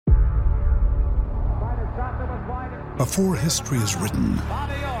Before history is written,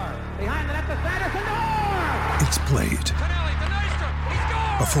 it's played.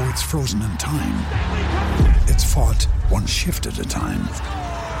 Before it's frozen in time, it's fought one shift at a time.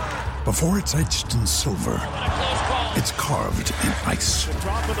 Before it's etched in silver, it's carved in ice.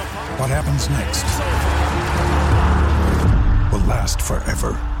 What happens next will last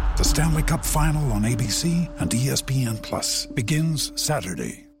forever. The Stanley Cup Final on ABC and ESPN Plus begins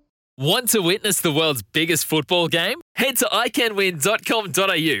Saturday. Want to witness the world's biggest football game? Head to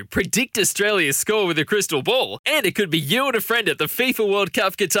iCanWin.com.au, predict Australia's score with a crystal ball, and it could be you and a friend at the FIFA World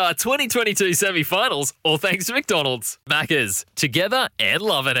Cup Qatar 2022 semi-finals, all thanks to McDonald's. Maccas, together and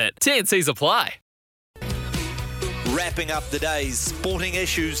loving it. TNCs apply. Wrapping up the day's sporting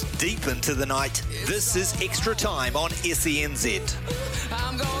issues deep into the night, this is Extra Time on SENZ.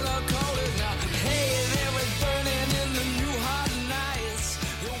 I'm gonna call it now. Hey, there was burning in the new hot nights.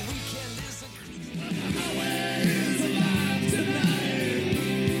 The weekend is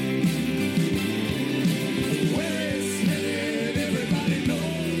where it's headed, everybody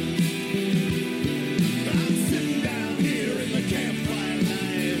knows. I'm sitting down here in the campfire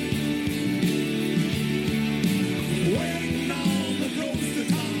light, waiting on the ghost to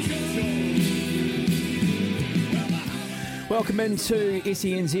talk to. Welcome into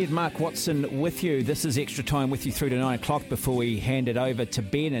SENZ. Mark Watson with you. This is Extra Time with you through to 9 o'clock before we hand it over to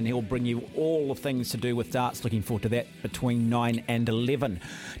Ben, and he'll bring you all the things to do with darts. Looking forward to that between 9 and 11.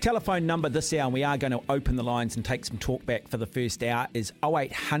 Telephone number this hour, and we are going to open the lines and take some talk back for the first hour, is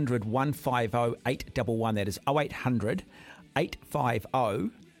 0800 150 811. That is 0800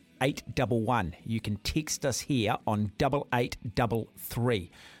 850 811. You can text us here on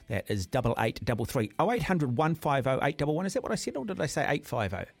 8833. That is 8833. 0800 150 811. Is that what I said, or did I say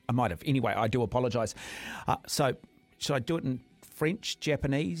 850? I might have. Anyway, I do apologise. So should I do it in French,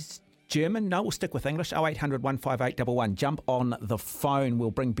 Japanese, German? No, we'll stick with English. 0800 150 811. Jump on the phone.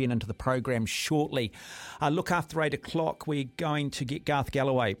 We'll bring Ben into the program shortly. Look, after 8 o'clock, we're going to get Garth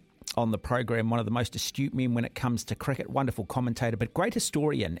Galloway on the program, one of the most astute men when it comes to cricket, wonderful commentator, but great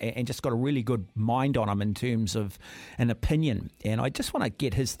historian, and just got a really good mind on him in terms of an opinion. And I just want to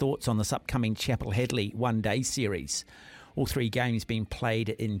get his thoughts on this upcoming Chapel Hadley one-day series. All three games being played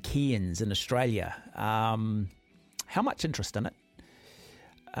in Cairns in Australia. How much interest in it?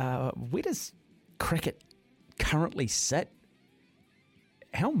 Where does cricket currently sit?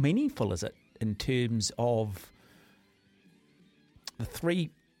 How meaningful is it in terms of the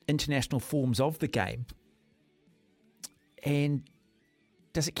three international forms of the game, and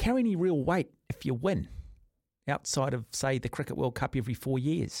does it carry any real weight if you win outside of, say, the Cricket World Cup every 4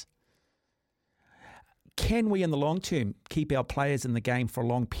 years? Can we in the long term keep our players in the game for a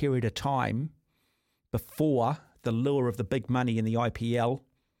long period of time before the lure of the big money in the IPL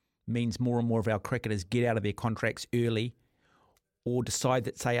means more and more of our cricketers get out of their contracts early, or decide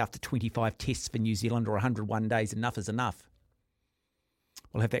that, say, after 25 tests for New Zealand or 101 days, enough is enough?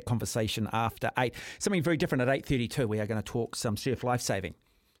 We'll have that conversation after 8. Something very different at 8:32. We are going to talk some surf lifesaving.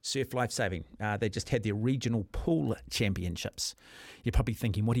 Surf lifesaving. They just had their regional pool championships. You're probably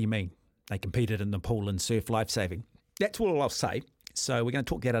thinking, what do you mean? They competed in the pool and surf lifesaving. That's all I'll say. So we're going to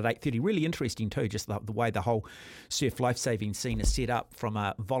talk that at 8:30. Really interesting too, just the way the whole surf lifesaving scene is set up from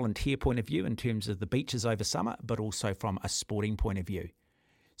a volunteer point of view in terms of the beaches over summer, but also from a sporting point of view.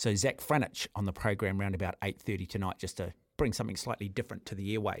 So Zach Franich on the program around about 8:30 tonight, just to bring something slightly different to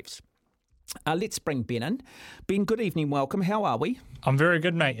the airwaves. Let's bring Ben in. Ben, good evening, welcome. How are we? I'm very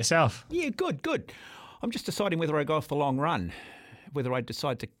good, mate. Yourself? Yeah, good. I'm just deciding whether I go off the long run, whether I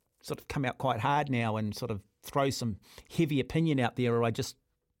decide to sort of come out quite hard now and sort of throw some heavy opinion out there, or I just,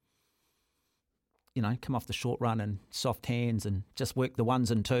 come off the short run and soft hands and just work the ones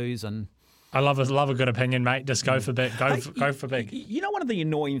and twos. And I love a good opinion, mate. Just go for big. Go for big. One of the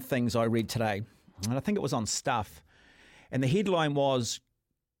annoying things I read today, and I think it was on Stuff, and the headline was,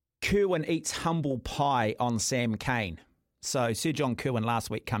 Kerwin eats humble pie on Sam Cane. So Sir John Kerwin last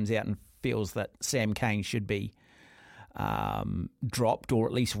week comes out and feels that Sam Cane should be dropped or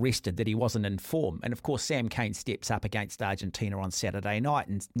at least rested, that he wasn't in form. And of course, Sam Cane steps up against Argentina on Saturday night.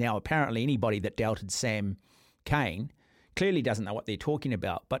 And now apparently anybody that doubted Sam Cane clearly doesn't know what they're talking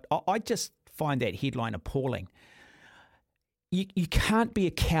about. But I just find that headline appalling. You can't be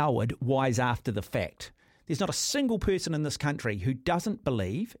a coward wise after the fact. There's not a single person in this country who doesn't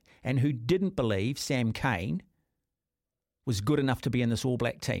believe and who didn't believe Sam Cane was good enough to be in this All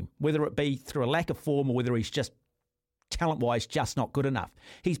Black team, whether it be through a lack of form or whether he's just talent-wise just not good enough.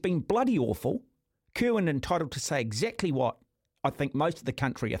 He's been bloody awful. Kerwin entitled to say exactly what I think most of the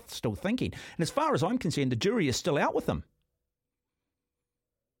country are still thinking. And as far as I'm concerned, the jury is still out with him.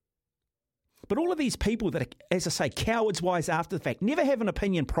 But all of these people that are, as I say, cowards wise after the fact, never have an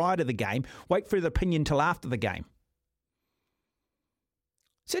opinion prior to the game, wait for the opinion till after the game.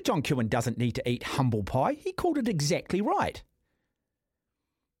 Sir John Kirwan doesn't need to eat humble pie. He called it exactly right.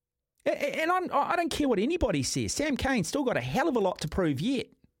 And I don't care what anybody says. Sam Cane's still got a hell of a lot to prove yet.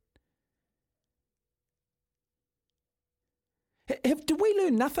 Do we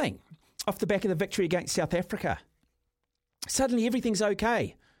learn nothing off the back of the victory against South Africa? Suddenly everything's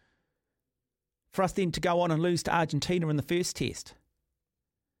okay for us then to go on and lose to Argentina in the first test.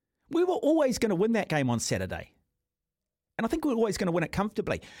 We were always going to win that game on Saturday. And I think we're always going to win it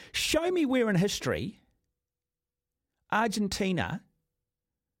comfortably. Show me where in history Argentina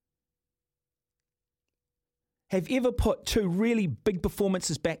have ever put two really big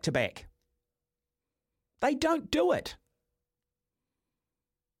performances back to back. They don't do it.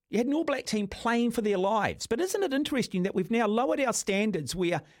 You had an All Black team playing for their lives. But isn't it interesting that we've now lowered our standards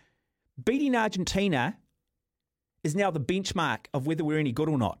where beating Argentina is now the benchmark of whether we're any good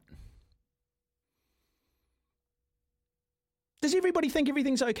or not? Does everybody think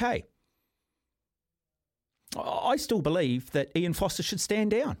everything's okay? I still believe that Ian Foster should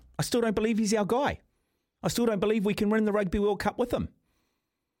stand down. I still don't believe he's our guy. I still don't believe we can win the Rugby World Cup with him.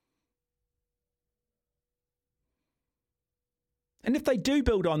 And if they do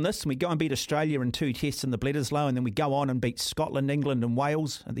build on this and we go and beat Australia in 2 tests in the Bledisloe and then we go on and beat Scotland, England and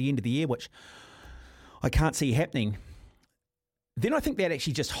Wales at the end of the year, which I can't see happening, then I think that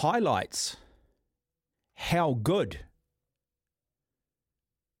actually just highlights how good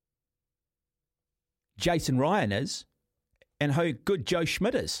Jason Ryan is and how good Joe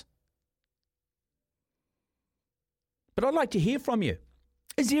Schmidt is. But I'd like to hear from you.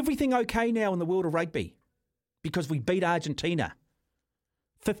 Is everything okay now in the world of rugby? Because we beat Argentina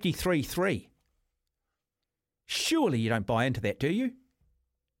 53-3. Surely you don't buy into that, do you?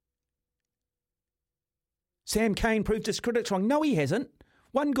 Sam Cane proved his critics wrong. No, he hasn't.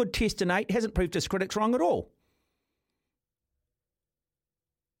 1 good test in 8 hasn't proved his critics wrong at all.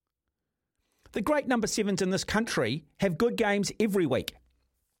 The great number 7s in this country have good games every week.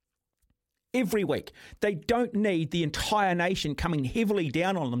 Every week. They don't need the entire nation coming heavily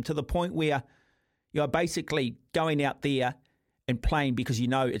down on them to the point where you're basically going out there and playing because you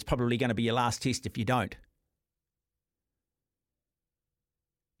know it's probably going to be your last test if you don't.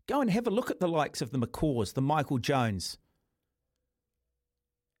 Go and have a look at the likes of the McCaws, the Michael Jones,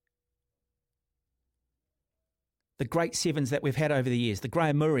 the great 7s that we've had over the years, the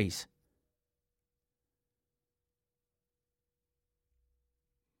Graham Murrays.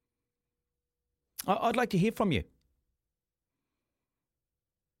 I'd like to hear from you.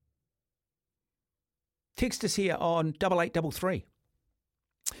 Text us here on 8833.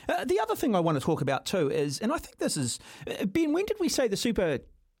 The other thing I want to talk about too is, and I think this is, Ben, when did we say the Super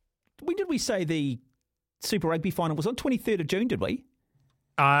Rugby final was on? 23rd of June, did we?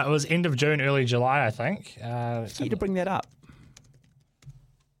 It was end of June, early July, I think. Need to bring that up.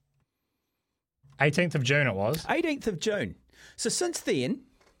 18th of June it was. 18th of June. So since then,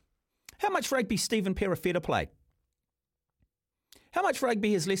 how much rugby Stephen Perifeta played? How much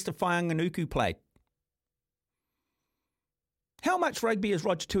rugby has Lester Whaianganuku played? How much rugby has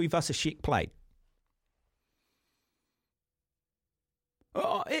Roger Tuivasa-Sheck played?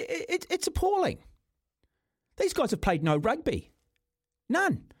 It's appalling. These guys have played no rugby.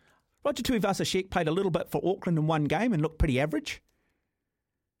 None. Roger Tuivasa-Sheck played a little bit for Auckland in 1 game and looked pretty average.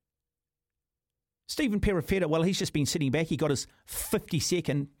 Stephen Perifeta, well, he's just been sitting back. He got his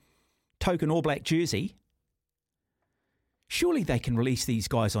 52nd token All Black jersey. Surely they can release these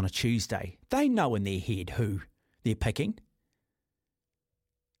guys on a Tuesday. They know in their head who they're picking.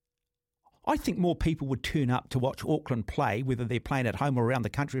 I think more people would turn up to watch Auckland play, whether they're playing at home or around the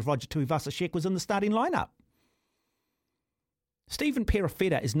country, if Roger Tuivasa-Sheck was in the starting lineup. Stephen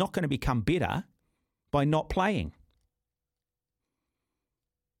Perifeta is not going to become better by not playing.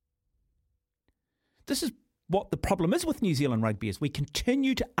 This is what the problem is with New Zealand rugby, is we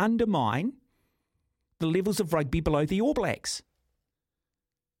continue to undermine the levels of rugby below the All Blacks.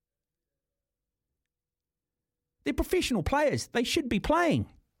 They're professional players. They should be playing.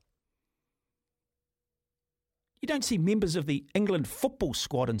 You don't see members of the England football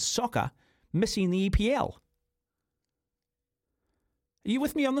squad in soccer missing the EPL. Are you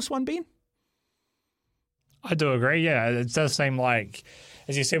with me on this one, Ben? I do agree, yeah. It does seem like,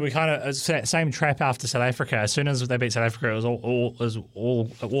 as you said, we kind of, it's that same trap after South Africa. As soon as they beat South Africa, it was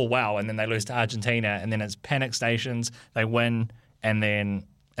all wow, and then they lose to Argentina, and then it's panic stations, they win, and then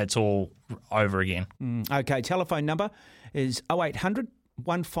it's all over again. Okay, telephone number is 0800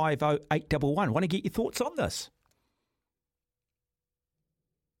 150 811. Want to get your thoughts on this?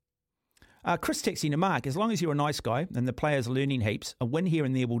 Chris texting to Mark, as long as you're a nice guy and the players are learning heaps, a win here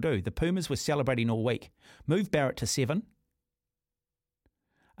and there will do. The Pumas were celebrating all week. Move Barrett to 7.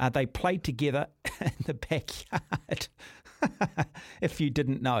 They played together in the backyard, if you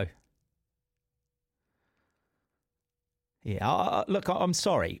didn't know. Yeah, look, I'm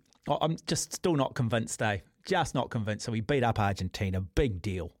sorry. I'm just still not convinced, eh? Just not convinced. So we beat up Argentina. Big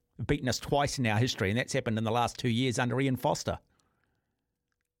deal. We've beaten us twice in our history, and that's happened in the last 2 years under Ian Foster.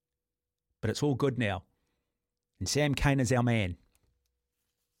 But it's all good now. And Sam Cane is our man.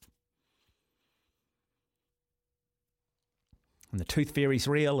 And the Tooth Fairy's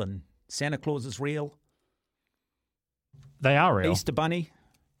real, and Santa Claus is real. They are real. Easter Bunny.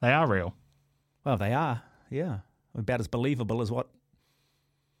 They are real. Well, they are, yeah. About as believable as what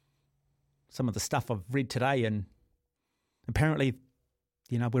some of the stuff I've read today. And apparently,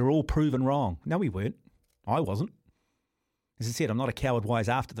 we're all proven wrong. No, we weren't. I wasn't. As I said, I'm not a coward wise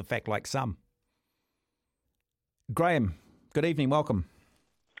after the fact like some. Graham, good evening, welcome.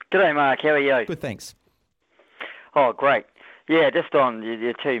 G'day, Mark. How are you? Good, thanks. Oh, great. Yeah, just on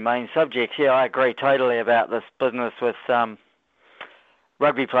your two main subjects. Yeah, I agree totally about this business with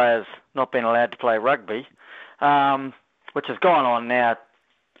rugby players not being allowed to play rugby, which has gone on now,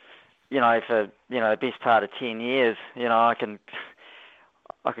 for, the best part of 10 years.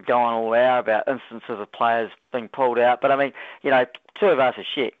 I could go on all hour about instances of players being pulled out, but I mean, two of us are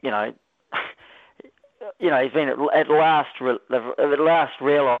shit. He's been at last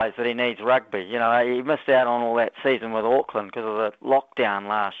realised that he needs rugby. He missed out on all that season with Auckland because of the lockdown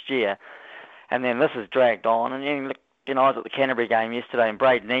last year, and then this has dragged on. And I was at the Canterbury game yesterday, and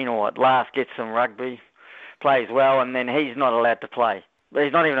Braden Eno at last gets some rugby, plays well, and then he's not allowed to play.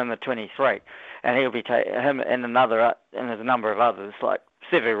 He's not even in the 23, and he'll be him and there's a number of others like.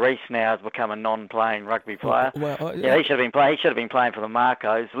 Sevu Reece now has become a non-playing rugby player. He should have been playing for the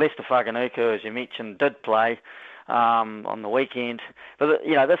Marcos. Lester Whakanuku, as you mentioned, did play on the weekend. But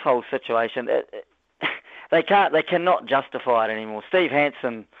this whole situation, they cannot justify it anymore. Steve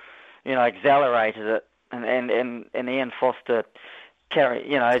Hansen, accelerated it, and Ian Foster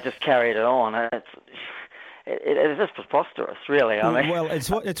just carried it on. It's just preposterous, really. I mean, well, it's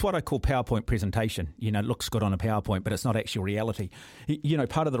what I call PowerPoint presentation. It looks good on a PowerPoint, but it's not actual reality.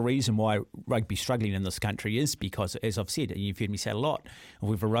 Part of the reason why rugby's struggling in this country is because, as I've said, and you've heard me say a lot,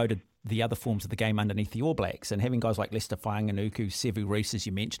 we've eroded the other forms of the game underneath the All Blacks, and having guys like Lester Whakanuku, Sevu Reece, as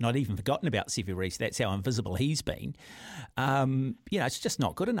you mentioned, I'd even forgotten about Sevu Reece. That's how invisible he's been. It's just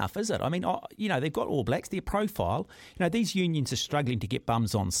not good enough, is it? I mean, they've got All Blacks, their profile. These unions are struggling to get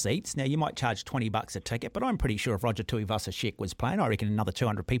bums on seats. Now, you might charge $20 a ticket, but I'm pretty sure if Roger Tuivasa-Sheck was playing, I reckon another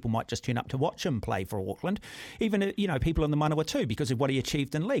 200 people might just turn up to watch him play for Auckland. Even, people in the Manawatu because of what he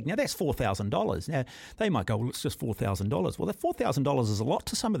achieved in league. Now, that's $4,000. Now, they might go, well, it's just $4,000. Well, that $4,000 is a lot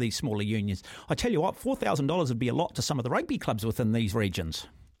to some of these smaller unions. I tell you what, $4,000 would be a lot to some of the rugby clubs within these regions.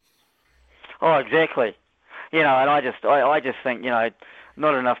 Oh, exactly. And I just think,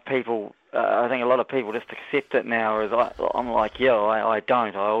 not enough people. I think a lot of people just accept it now. Whereas I'm like, I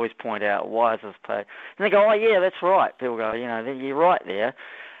don't. I always point out, why is this pay? And they go, oh yeah, that's right. People go, you're right there.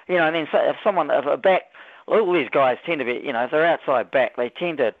 And then if a back, all these guys tend to be, if they're outside back, they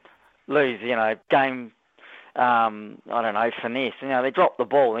tend to lose, game. Finesse. They drop the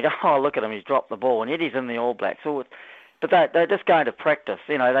ball. They go, oh, look at him, he's dropped the ball, and yet he's in the All Blacks. But they're just going to practice.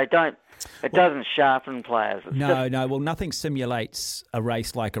 They don't. It doesn't sharpen players. No. Well, nothing simulates a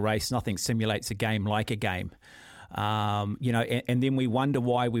race like a race. Nothing simulates a game like a game. And then we wonder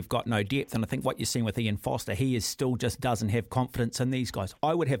why we've got no depth. And I think what you're seeing with Ian Foster, he still just doesn't have confidence in these guys.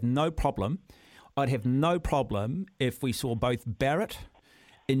 I'd have no problem if we saw both Barrett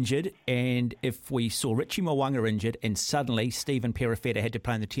injured, and if we saw Richie Mo'unga injured and suddenly Stephen Perofeta had to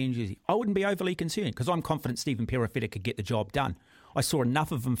play in the 10 jersey, I wouldn't be overly concerned because I'm confident Stephen Perofeta could get the job done. I saw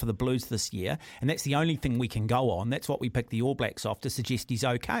enough of him for the Blues this year, and that's the only thing we can go on. That's what we picked the All Blacks off to suggest he's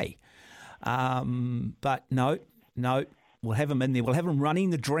okay. But no, we'll have him in there. We'll have him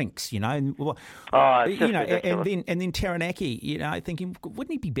running the drinks, and then Taranaki, thinking,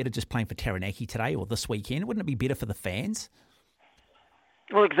 wouldn't he be better just playing for Taranaki today or this weekend? Wouldn't it be better for the fans?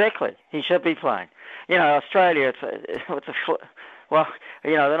 Well, exactly. He should be playing. Australia. They're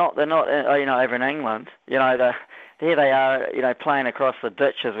not. Over in England. Here they are. Playing across the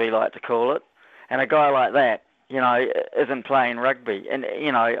ditch, as we like to call it, and a guy like that, isn't playing rugby. And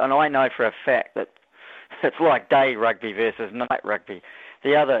and I know for a fact that it's like day rugby versus night rugby.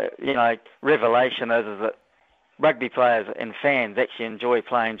 The other, revelation is that rugby players and fans actually enjoy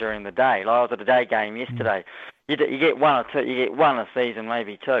playing during the day. Like I was at a day game yesterday. You get one or two. You get one a season,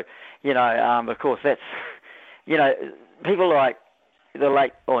 maybe two. Of course, that's people like the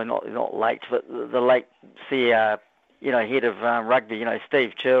late, or not late, but the late head of rugby,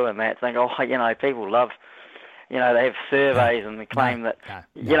 Steve Chu and that, think, people love, they have surveys and they claim that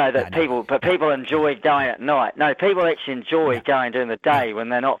people enjoy going at night. No, people actually enjoy going during the day when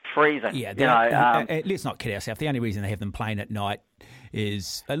they're not freezing. Yeah, let's not kid ourselves. The only reason they have them playing at night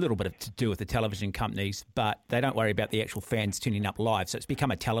is a little bit to do with the television companies, but they don't worry about the actual fans tuning up live. So it's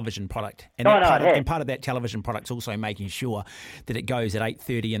become a television product. And part of that television product is also making sure that it goes at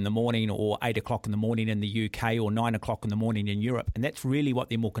 8:30 in the morning or 8 o'clock in the morning in the UK or 9 o'clock in the morning in Europe. And that's really what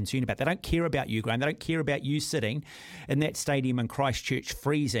they're more concerned about. They don't care about you, Graham. They don't care about you sitting in that stadium in Christchurch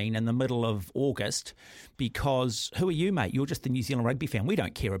freezing in the middle of August, because who are you, mate? You're just the New Zealand rugby fan. We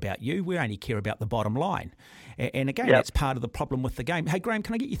don't care about you. We only care about the bottom line. And again, that's part of the problem with the game. Hey, Graham,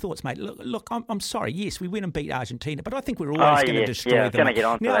 can I get your thoughts, mate? Look, I'm sorry. Yes, we went and beat Argentina, but I think we're always going to destroy them. I was going to get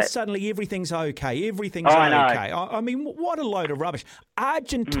on to now that. Suddenly everything's okay. Everything's okay. I mean, what a load of rubbish.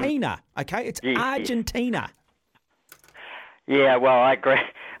 Argentina, okay? It's Argentina. Yeah, well, I agree.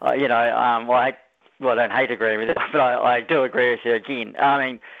 I don't hate agreeing with it, but I do agree with you again. I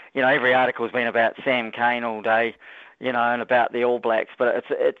mean, every article's been about Sam Cane all day, and about the All Blacks, but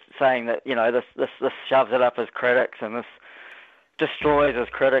it's saying that, this shoves it up as critics and this destroys as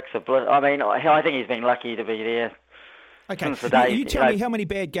critics. I mean, I think he's been lucky to be there. Okay, since the day, you tell me, how many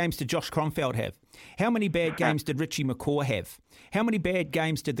bad games did Josh Kronfeld have? How many bad games did Richie McCaw have? How many bad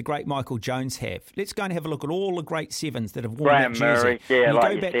games did the great Michael Jones have? Let's go and have a look at all the great sevens that have worn that jersey. Murray, you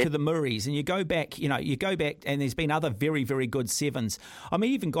go back to the Murrays, and you go back, and there's been other very, very good sevens. I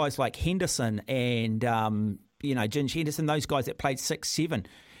mean, even guys like Henderson and Ginge Henderson, those guys that played 6-7.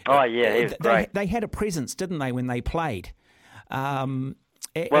 Oh yeah, he was great. They had a presence, didn't they, when they played? And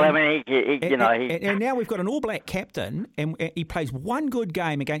now we've got an All Black captain, and he plays one good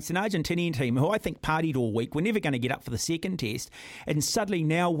game against an Argentinian team who I think partied all week. We're never going to get up for the second test, and suddenly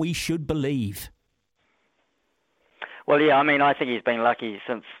now we should believe. Well, yeah, I mean, I think he's been lucky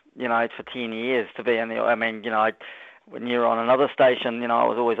since, for 10 years to be in the. I mean, when you're on another station, I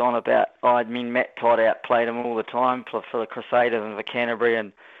was always on about. Matt Todd outplayed him all the time for the Crusaders and for Canterbury,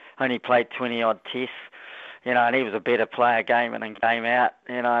 and only played 20 odd tests. And he was a better player game in and game out,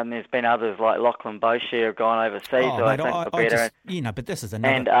 and there's been others like Lachlan Boshier have gone overseas, who I think were better. But this is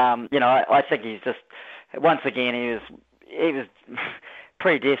another... And, I think he's just, once again, he was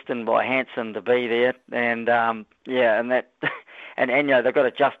predestined by Hansen to be there, and, and that... And they've got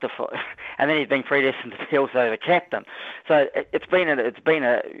to justify, and then he's been predestined to be also the captain. So it's been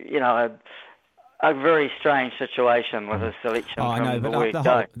a very strange situation with his selection from the word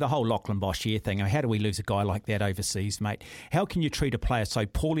go. The whole Lachlan Boshier thing. How do we lose a guy like that overseas, mate? How can you treat a player so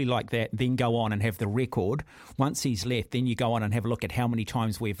poorly like that, then go on and have the record? Once he's left, then you go on and have a look at how many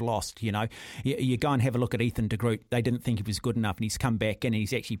times we've lost. You go and have a look at Ethan de Groot. They didn't think he was good enough, and he's come back in and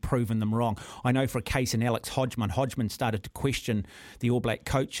he's actually proven them wrong. I know for a case in Alex Hodgman. Hodgman started to question the All Black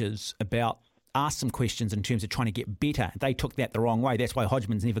coaches about. Asked some questions in terms of trying to get better. They took that the wrong way. That's why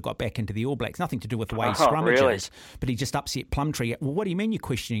Hodgman's never got back into the All Blacks. Nothing to do with the way he scrummages. Really? But he just upset Plumtree. Well, what do you mean you're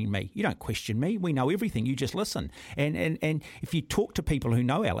questioning me? You don't question me. We know everything. You just listen. And if you talk to people who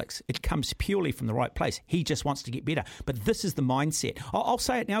know Alex, it comes purely from the right place. He just wants to get better. But this is the mindset. I'll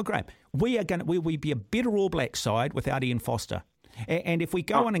say it now, Graham. We'll be a better All Black side without Ian Foster. And if we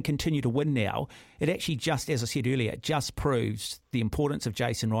go on and continue to win now, it actually just, as I said earlier, it just proves the importance of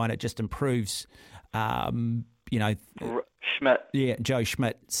Jason Ryan. It just improves, Schmidt. Yeah, Joe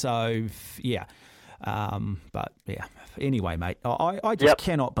Schmidt. So, yeah. Anyway, mate, I just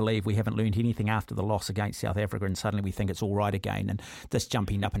cannot believe we haven't learned anything after the loss against South Africa, and suddenly we think it's all right again. And this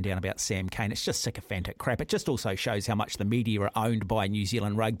jumping up and down about Sam Cane, it's just sycophantic crap. It just also shows how much the media are owned by New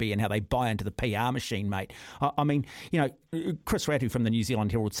Zealand rugby and how they buy into the PR machine, mate. I mean, Chris Ratu from the New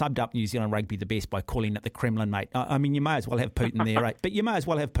Zealand Herald subbed up New Zealand rugby the best by calling it the Kremlin, mate. I mean, you may as well have Putin there, right? But you may as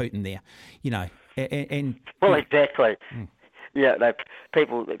well have Putin there, Well, exactly. Yeah,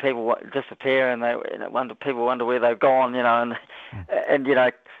 people disappear, and people wonder where they've gone,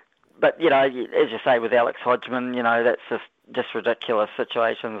 but as you say with Alex Hodgman, that's just ridiculous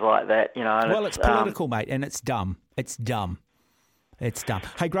situations like that, Well, it's political, mate, and it's dumb. It's dumb. It's dumb.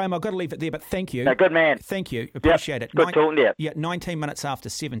 Hey, Graham, I've got to leave it there, but thank you. No, good man. Thank you. Appreciate it. Good talking to you. Yeah, 19 minutes after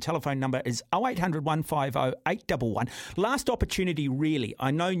 7. Telephone number is 0800 150 811. Last opportunity, really.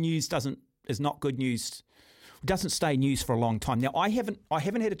 I know news is not good news. Doesn't stay news for a long time. Now, I haven't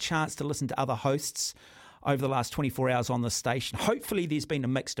had a chance to listen to other hosts over the last 24 hours on this station. Hopefully there's been a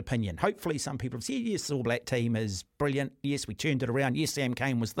mixed opinion. Hopefully some people have said, yes, the All Black team is brilliant. Yes, we turned it around. Yes, Sam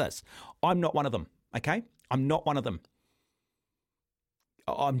Cane was this. I'm not one of them, okay? I'm not one of them.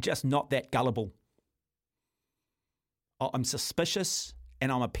 I'm just not that gullible. I'm suspicious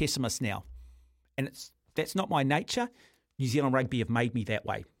and I'm a pessimist now. And that's not my nature. New Zealand Rugby have made me that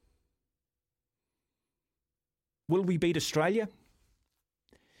way. Will we beat Australia?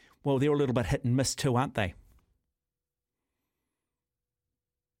 Well, they're a little bit hit and miss too, aren't they?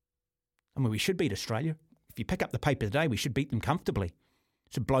 I mean, we should beat Australia. If you pick up the paper today, we should beat them comfortably.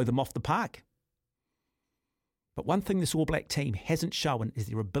 Should blow them off the park. But one thing this All Black team hasn't shown is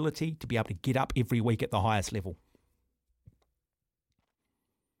their ability to be able to get up every week at the highest level.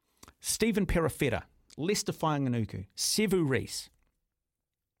 Stephen Perifera, Lester Whanganuku, Sevu Reece.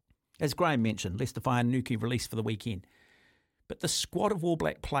 As Graham mentioned, Lester Whanganuku released for the weekend. But the squad of All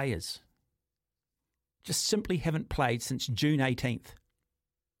Black players just simply haven't played since June 18th.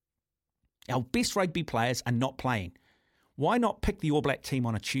 Our best rugby players are not playing. Why not pick the All Black team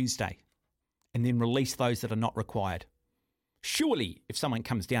on a Tuesday and then release those that are not required? Surely, if someone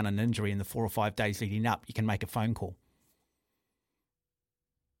comes down an injury in the 4 or 5 days leading up, you can make a phone call.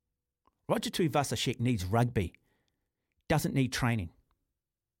 Roger Tuivasa-Sheck needs rugby, doesn't need training.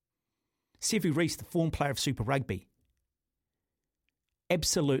 Sevu Reece, the former player of Super Rugby,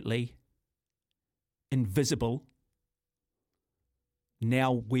 absolutely invisible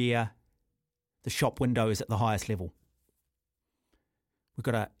now where the shop window is at the highest level. We've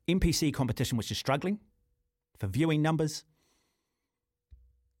got a NPC competition which is struggling for viewing numbers,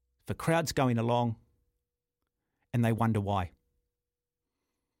 for crowds going along, and they wonder why.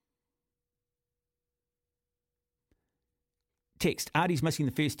 Text, Artie's missing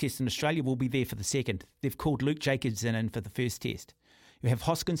the first test in Australia, will be there for the second. They've called Luke Jacobson in for the first test. You have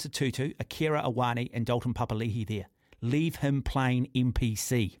Hoskins Tutu, Akira Awani and Dalton Papali'i there. Leave him playing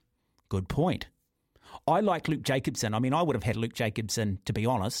NPC. Good point. I like Luke Jacobson. I mean, I would have had Luke Jacobson, to be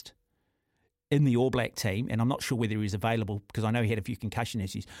honest, in the All Black team, and I'm not sure whether he's available because I know he had a few concussion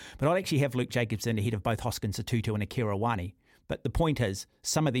issues, but I'd actually have Luke Jacobson ahead of both Hoskins Tutu and Akira Awani. But the point is,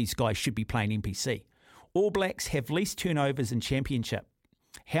 some of these guys should be playing NPC. All Blacks have least turnovers in championship.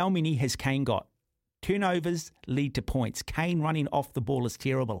 How many has Kane got? Turnovers lead to points. Kane running off the ball is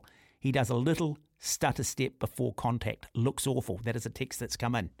terrible. He does a little stutter step before contact. Looks awful. That is a text that's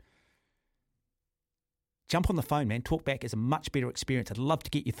come in. Jump on the phone, man. Talk back is a much better experience. I'd love to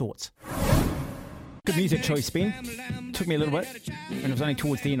get your thoughts. Good music choice, Ben. Took me a little bit, and it was only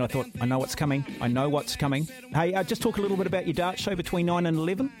towards the end I thought, I know what's coming. I know what's coming. Hey, just talk a little bit about your dart show between 9 and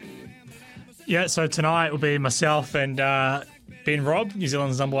 11. Yeah, so tonight will be myself and Ben Robb, New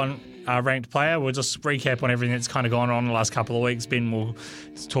Zealand's number one ranked player. We'll just recap on everything that's kind of gone on in the last couple of weeks. Ben will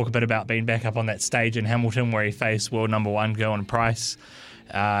talk a bit about being back up on that stage in Hamilton where he faced world number one Gerwyn Price.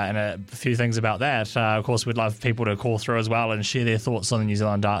 And a few things about that. Of course, we'd love people to call through as well and share their thoughts on the New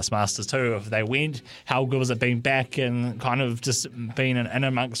Zealand Darts Masters too. If they went, how good was it being back and kind of just being in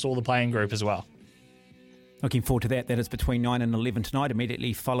amongst all the playing group as well. Looking forward to that. That is between 9 and 11 tonight,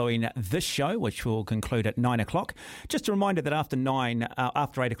 immediately following this show, which will conclude at 9 o'clock. Just a reminder that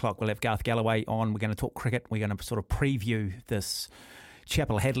after 8 o'clock, we'll have Garth Galloway on. We're going to talk cricket. We're going to sort of preview this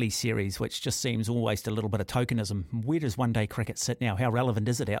Chappell Hadley series, which just seems always a little bit of tokenism. Where does one-day cricket sit now? How relevant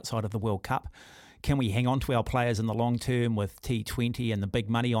is it outside of the World Cup? Can we hang on to our players in the long term with T20 and the big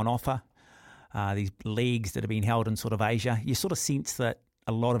money on offer? These leagues that are being held in sort of Asia, you sort of sense that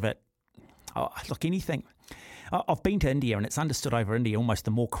a lot of it, anything. I've been to India and it's understood over India almost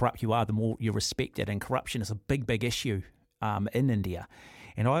the more corrupt you are, the more you're respected, and corruption is a big, big issue in India.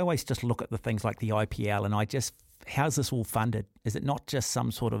 And I always just look at the things like the IPL and I just, how's this all funded? Is it not just some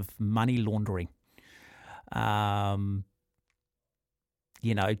sort of money laundering?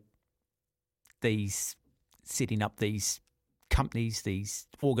 These setting up these companies, these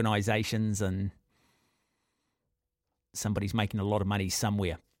organisations, and somebody's making a lot of money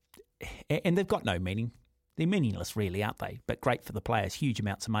somewhere. And they've got no meaning. They're meaningless, really, aren't they? But great for the players, huge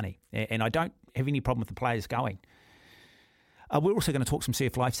amounts of money. And I don't have any problem with the players going. We're also going to talk some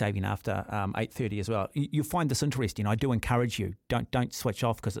surf lifesaving after 8:30 as well. You'll find this interesting. I do encourage you. Don't switch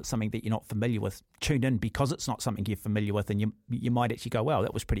off because it's something that you're not familiar with. Tune in because it's not something you're familiar with, and you might actually go, wow,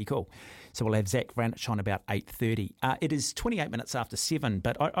 that was pretty cool. So we'll have Zach Vranich on about 8:30. It is 28 minutes after 7,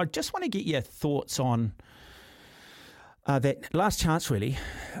 but I just want to get your thoughts on that last chance, really.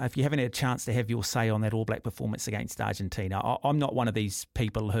 If you haven't had a chance to have your say on that All Black performance against Argentina, I'm not one of these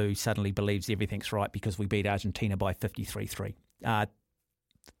people who suddenly believes everything's right because we beat Argentina by 53-3. That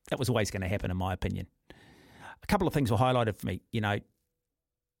was always going to happen, in my opinion. A couple of things were highlighted for me.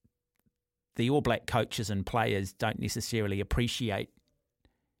 The All Black coaches and players don't necessarily appreciate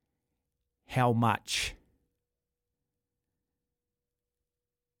how much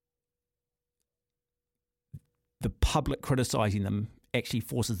the public criticising them actually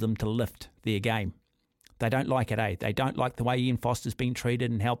forces them to lift their game. They don't like it, eh? They don't like the way Ian Foster's been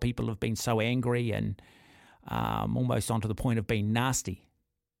treated and how people have been so angry and almost onto the point of being nasty.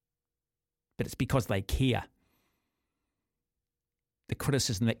 But it's because they care. The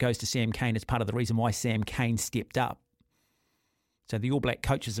criticism that goes to Sam Cane is part of the reason why Sam Cane stepped up. So the All Black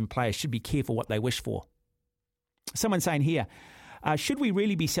coaches and players should be careful what they wish for. Someone saying here, should we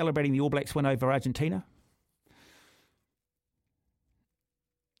really be celebrating the All Blacks win over Argentina?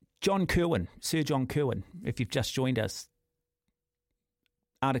 John Kerwin, Sir John Kerwin, if you've just joined us,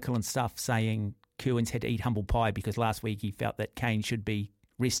 article and stuff saying Kerwin's had to eat humble pie because last week he felt that Kane should be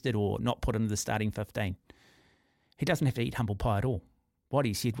rested or not put into the starting 15. He doesn't have to eat humble pie at all. What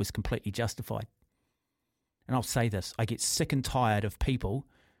he said was completely justified. And I'll say this, I get sick and tired of people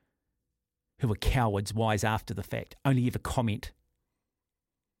who are cowards wise after the fact, only ever comment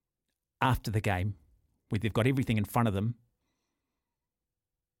after the game where they've got everything in front of them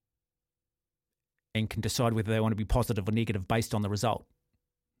and can decide whether they want to be positive or negative based on the result.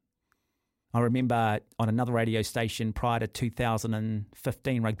 I remember on another radio station prior to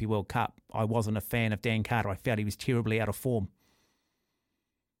 2015 Rugby World Cup, I wasn't a fan of Dan Carter. I felt he was terribly out of form.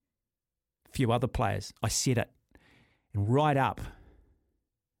 A few other players, I said it. And right up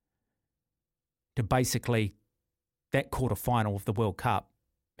to basically that quarter-final of the World Cup,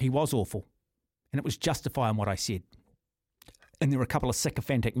 he was awful. And it was justifying what I said. And there were a couple of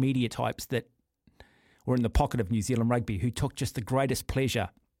sycophantic media types that were in the pocket of New Zealand rugby who took just the greatest pleasure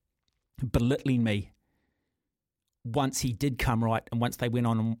belittling me once he did come right and once they went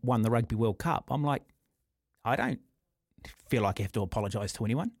on and won the Rugby World Cup. I'm like, I don't feel like I have to apologise to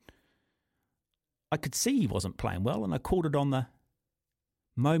anyone. I could see he wasn't playing well and I called it on the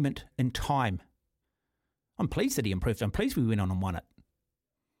moment in time. I'm pleased that he improved. I'm pleased we went on and won it.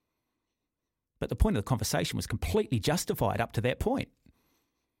 But the point of the conversation was completely justified up to that point.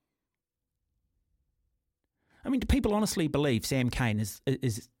 I mean, do people honestly believe Sam Cane is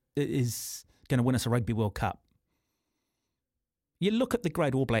going to win us a Rugby World Cup? You look at the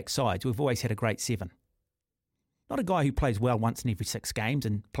great All Black sides, we've always had a great seven. Not a guy who plays well once in every 6 games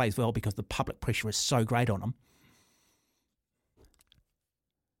and plays well because the public pressure is so great on him.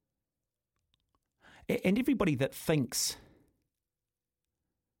 And everybody that thinks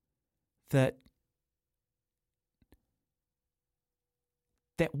that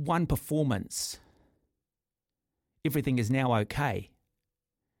one performance, everything is now okay.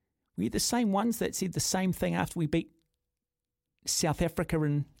 We're the same ones that said the same thing after we beat South Africa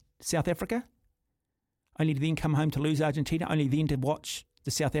in South Africa, only to then come home to lose Argentina, only then to watch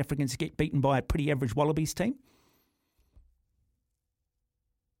the South Africans get beaten by a pretty average Wallabies team.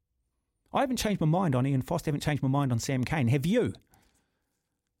 I haven't changed my mind on Ian Foster, haven't changed my mind on Sam Cane. Have you?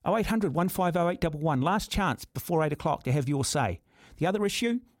 0800 150 811, last chance before 8 o'clock to have your say. The other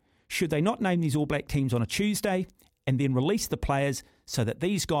issue, should they not name these All Black teams on a Tuesday and then release the players so that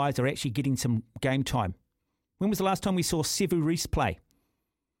these guys are actually getting some game time? When was the last time we saw Sevu Reece play?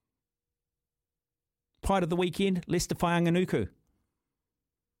 Prior to the weekend, Lester Whainganuku.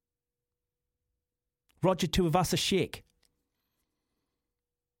 Roger Tuivasa-Sheck.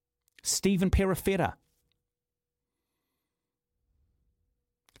 Stephen Perifera.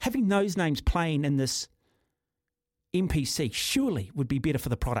 Having those names playing in this NPC surely would be better for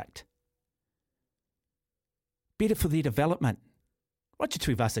the product. Better for their development. Roger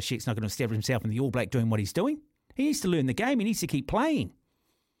Tuivasa-Sheck's not going to establish himself in the All Black doing what he's doing. He needs to learn the game. He needs to keep playing.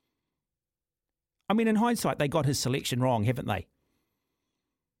 I mean, in hindsight, they got his selection wrong, haven't they?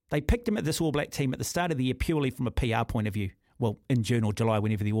 They picked him at this All Black team at the start of the year purely from a PR point of view. Well, in June or July,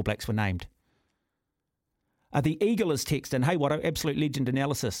 whenever the All Blacks were named. The Eagle is texting, hey, Watto, absolute legend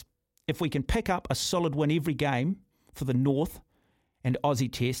analysis. If we can pick up a solid win every game for the North and Aussie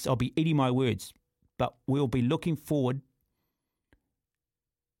tests, I'll be eating my words. But we'll be looking forward.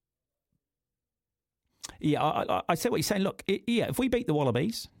 Yeah, I see what you're saying. Look, yeah, if we beat the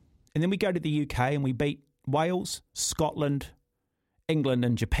Wallabies and then we go to the UK and we beat Wales, Scotland, England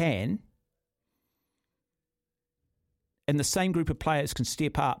and Japan, and the same group of players can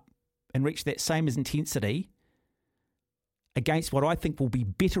step up and reach that same intensity against what I think will be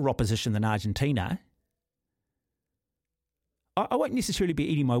better opposition than Argentina, I won't necessarily be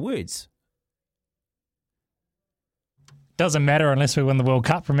eating my words. Doesn't matter unless we win the World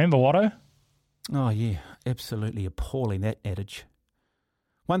Cup, remember, Watto? Oh, yeah, absolutely appalling, that adage.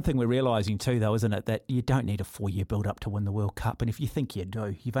 One thing we're realising too, though, isn't it, that you don't need a 4-year build-up to win the World Cup. And if you think you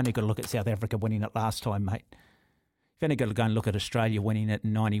do, you've only got to look at South Africa winning it last time, mate. You've only got to go and look at Australia winning it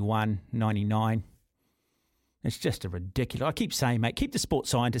in 91, 99. It's just a ridiculous. I keep saying, mate, keep the sports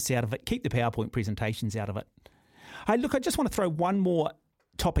scientists out of it. Keep the PowerPoint presentations out of it. Hey, look, I just want to throw one more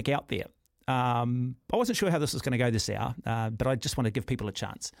topic out there. I wasn't sure how this was going to go this hour, but I just want to give people a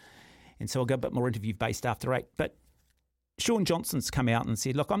chance. And so I'll go a bit more interview-based after 8. But Sean Johnson's come out and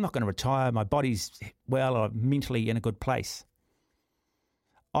said, look, I'm not going to retire. My body's well. I'm mentally in a good place.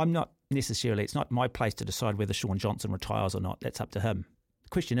 I'm not necessarily, it's not my place to decide whether Sean Johnson retires or not. That's up to him. The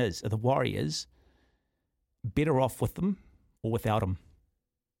question is, are the Warriors better off with them or without him?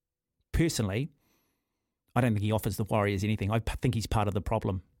 Personally, I don't think he offers the Warriors anything. I think he's part of the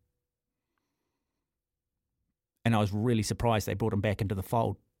problem. And I was really surprised they brought him back into the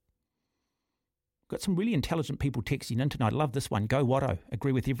fold. Got some really intelligent people texting in tonight. I love this one. Go Watto.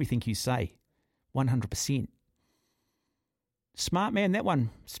 Agree with everything you say. 100%. Smart man, that one.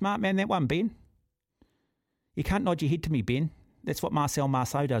 Smart man, that one, Ben. You can't nod your head to me, Ben. That's what Marcel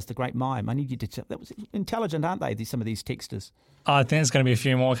Marceau does, the great mime. I need you to... That was intelligent, aren't they, some of these texters? I think there's going to be a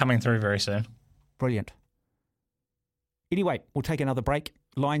few more coming through very soon. Brilliant. Anyway, we'll take another break.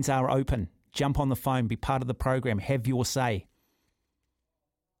 Lines are open. Jump on the phone. Be part of the program. Have your say.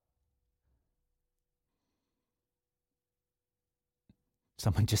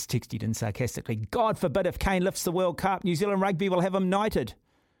 Someone just texted in sarcastically, God forbid if Kane lifts the World Cup, New Zealand Rugby will have him knighted.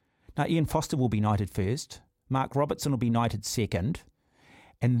 Now, Ian Foster will be knighted first. Mark Robertson will be knighted second.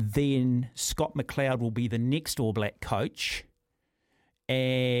 And then Scott McLeod will be the next All Black coach.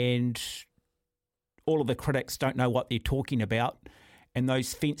 And all of the critics don't know what they're talking about. And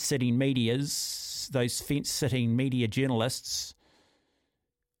those fence-sitting media journalists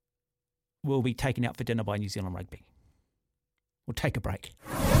will be taken out for dinner by New Zealand Rugby. We'll take a break.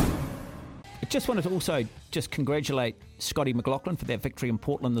 I just wanted to also just congratulate Scotty McLaughlin for that victory in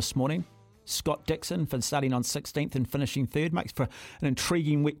Portland this morning. Scott Dixon for starting on 16th and finishing third. Makes for an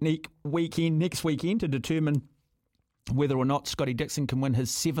intriguing weekend next weekend to determine whether or not Scotty Dixon can win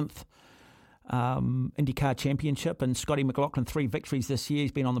his 7th IndyCar Championship. And Scotty McLaughlin, 3 victories this year.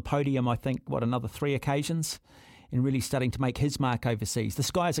 He's been on the podium, I think, another 3 occasions, and really starting to make his mark overseas.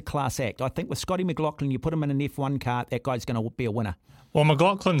 This guy is a class act. I think with Scotty McLaughlin, you put him in an F1 car, that guy's going to be a winner. Well,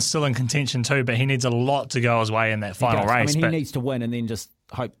 McLaughlin's still in contention too, but he needs a lot to go his way in that final race. He needs to win and then just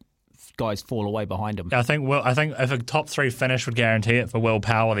hope guys fall away behind him. I think if a top 3 finish would guarantee it for Will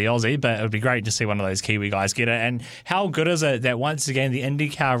Powell, the Aussie, but it would be great to see one of those Kiwi guys get it. And how good is it that once again the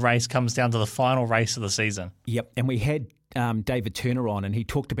IndyCar race comes down to the final race of the season? Yep, and we had David Turner on, and he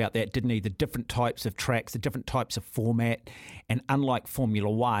talked about that, didn't he? The different types of tracks, the different types of format, and unlike Formula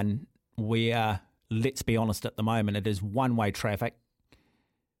One, where, let's be honest, at the moment it is one-way traffic,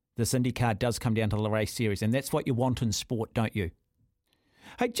 this IndyCar does come down to the race series, and that's what you want in sport, don't you?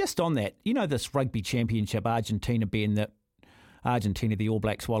 Hey, just on that, you know this rugby championship, Argentina, Ben, that Argentina, the All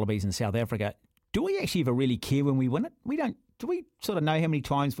Blacks, Wallabies and South Africa, do we actually ever really care when we win it? We don't. Do we sort of know how many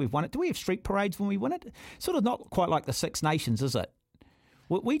times we've won it? Do we have street parades when we win it? Sort of not quite like the Six Nations, is it?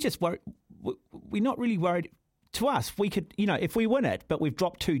 We just worry, we're not really worried. To us, we could, if we win it, but we've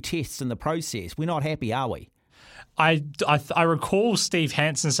dropped 2 tests in the process, we're not happy, are we? I recall Steve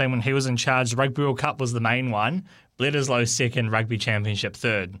Hansen saying when he was in charge, the Rugby World Cup was the main one, Bledisloe second, Rugby Championship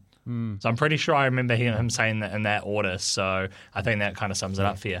third. So I'm pretty sure I remember him saying that in that order. So I think that kind of sums it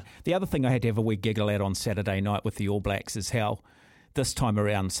up for you. The other thing I had to have a wee giggle at on Saturday night with the All Blacks is how this time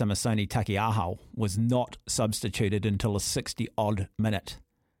around Samisoni Takiaho was not substituted until the 60-odd minute.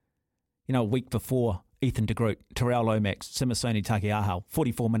 A week before, Ethan de Groot, Terrell Lomax, Samisoni Takiaho,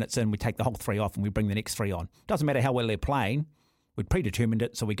 44 minutes in, we take the whole 3 off and we bring the next 3 on. Doesn't matter how well they're playing. We'd predetermined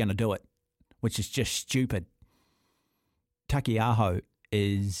it, so we're going to do it, which is just stupid. Takiaho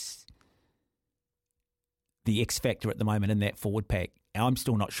is the X factor at the moment in that forward pack. I'm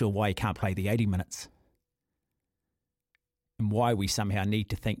still not sure why he can't play the 80 minutes and why we somehow need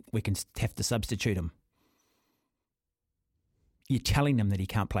to think we can have to substitute him. You're telling him that he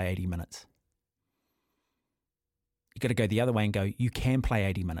can't play 80 minutes. You've got to go the other way and go, you can play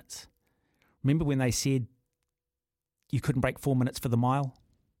 80 minutes. Remember when they said you couldn't break 4 minutes for the mile?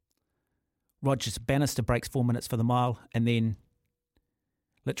 Rogers Bannister breaks 4 minutes for the mile, and then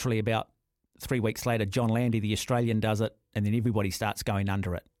literally about 3 weeks later, John Landy, the Australian, does it, and then everybody starts going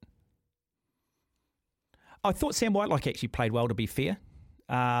under it. I thought Sam Whitelock actually played well, to be fair.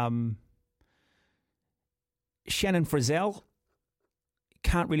 Shannon Frizzell,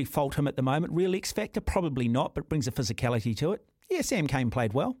 can't really fault him at the moment. Real X factor, probably not, but brings a physicality to it. Yeah, Sam Cane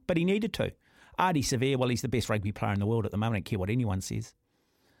played well, but he needed to. Artie Severe, well, he's the best rugby player in the world at the moment. I don't care what anyone says.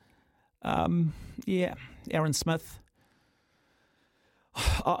 Aaron Smith.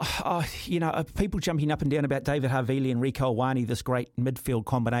 People jumping up and down about David Havili and Rieko Ioane, this great midfield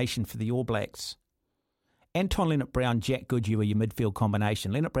combination for the All Blacks. Anton Leonard-Brown, Jack Goodhue are your midfield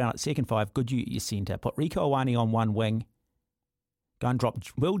combination. Leonard-Brown at second 5, Goodhue at your centre. Put Rieko Ioane on one wing. Go and drop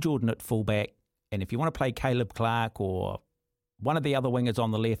Will Jordan at fullback, and if you want to play Caleb Clark or one of the other wingers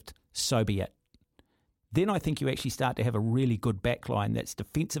on the left, so be it. Then I think you actually start to have a really good back line that's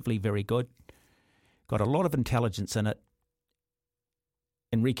defensively very good, got a lot of intelligence in it,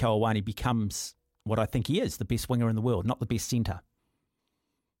 and Rieko Ioane becomes what I think he is, the best winger in the world, not the best centre.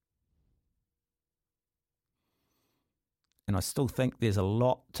 And I still think there's a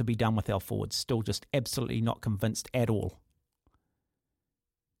lot to be done with our forwards. Still just absolutely not convinced at all.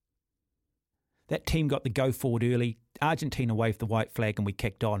 That team got the go forward early. Argentina waved the white flag and we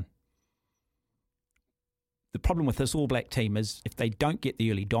kicked on. The problem with this All Black team is if they don't get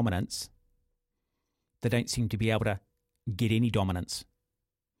the early dominance, they don't seem to be able to get any dominance.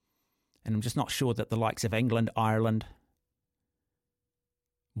 And I'm just not sure that the likes of England, Ireland,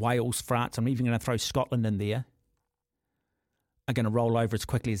 Wales, France, I'm even going to throw Scotland in there, are going to roll over as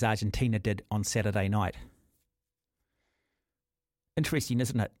quickly as Argentina did on Saturday night. Interesting,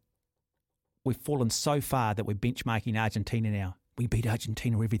 isn't it? We've fallen so far that we're benchmarking Argentina now. We beat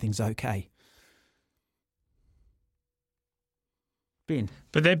Argentina, everything's okay. Ben.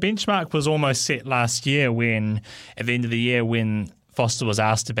 But their benchmark was almost set last year when, at the end of the year, when Foster was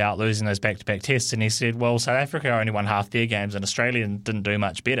asked about losing those back-to-back tests, and he said, well, South Africa only won half their games and Australia didn't do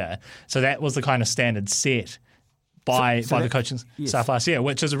much better. So that was the kind of standard set by the coaching staff last year,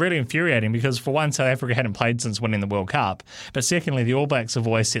 which is really infuriating because, for one, South Africa hadn't played since winning the World Cup, but secondly, the All Blacks have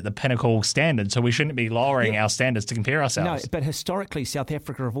always set the pinnacle standard, so we shouldn't be lowering our standards to compare ourselves. No, but historically, South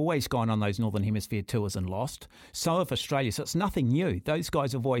Africa have always gone on those Northern Hemisphere tours and lost. So have Australia, so it's nothing new. Those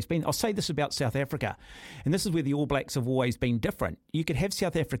guys have always been. I'll say this about South Africa, and this is where the All Blacks have always been different. You could have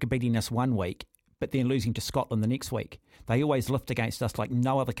South Africa beating us one week, but then losing to Scotland the next week. They always lift against us like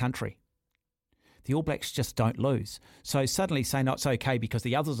no other country. The All Blacks just don't lose. So suddenly saying, no, it's okay because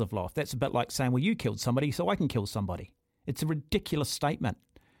the others have lost. That's a bit like saying, well, you killed somebody, so I can kill somebody. It's a ridiculous statement.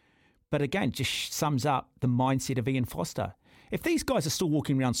 But again, just sums up the mindset of Ian Foster. If these guys are still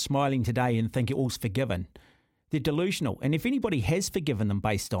walking around smiling today and think it all's forgiven, they're delusional. And if anybody has forgiven them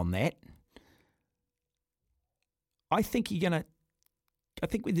based on that, I think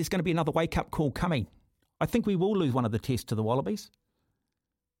there's going to be another wake-up call coming. I think we will lose one of the tests to the Wallabies.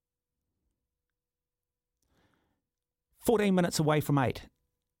 14 minutes away from 8.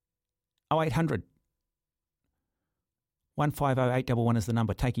 0800 150 811 is the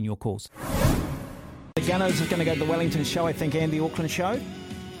number. Taking your calls. The Gunners are going to go to the Wellington show, I think, and the Auckland show.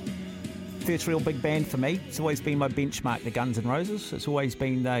 First real big band for me. It's always been my benchmark, the Guns N' Roses. It's always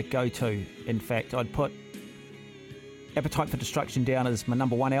been the go-to. In fact, I'd put Appetite for Destruction down as my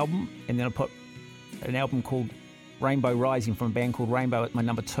number one album, and then I'd put an album called Rainbow Rising from a band called Rainbow at my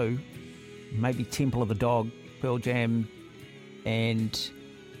number 2. Maybe Temple of the Dog, Pearl Jam, and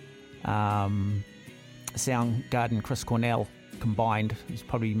Soundgarden, Chris Cornell combined. It's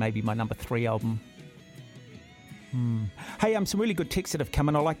probably maybe my number 3 album. Hey, some really good texts that have come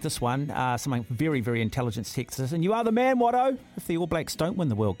in. I like this one. Something very, very intelligent texts. And you are the man, Watto. If the All Blacks don't win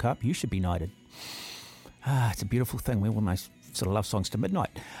the World Cup, you should be knighted. It's a beautiful thing. We almost sort of love songs to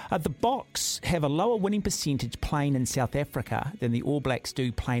midnight. The Box have a lower winning percentage playing in South Africa than the All Blacks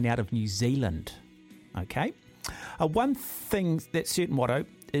do playing out of New Zealand. Okay. One thing that's certain, Watto,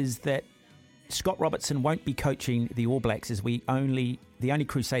 is that Scott Robertson won't be coaching the All Blacks, as the only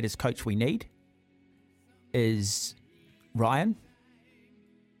Crusaders coach we need is Ryan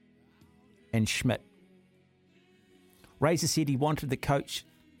and Schmidt. Razor said he wanted coach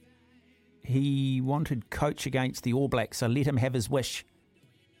against the All Blacks, so let him have his wish.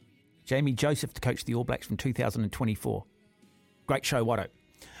 Jamie Joseph to coach the All Blacks from 2024. Great show, Watto.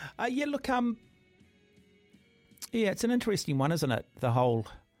 It's an interesting one, isn't it? The whole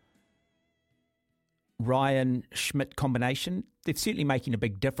Ryan-Schmidt combination. They're certainly making a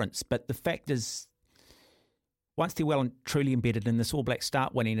big difference, but the fact is, once they're well and truly embedded in this All Blacks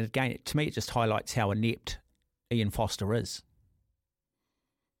start winning, and again, to me, it just highlights how inept Ian Foster is.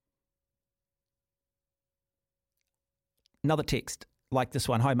 Another text like this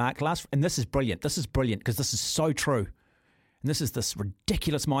one. Hi, Mark. And this is brilliant. This is brilliant because this is so true. And this is this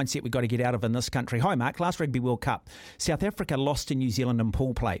ridiculous mindset we've got to get out of in this country. Hi, Mark. Last Rugby World Cup, South Africa lost to New Zealand in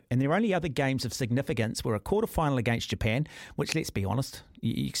pool play. And their only other games of significance were a quarter-final against Japan, which, let's be honest,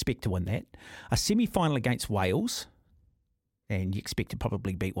 you expect to win that. A semi-final against Wales, and you expect to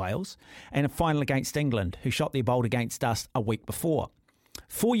probably beat Wales. And a final against England, who shot their bolt against us a week before.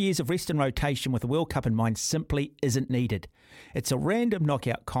 4 years of rest and rotation with the World Cup in mind simply isn't needed. It's a random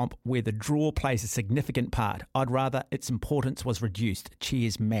knockout comp where the draw plays a significant part. I'd rather its importance was reduced.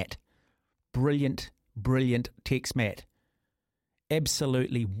 Cheers, Matt. Brilliant, brilliant text, Matt.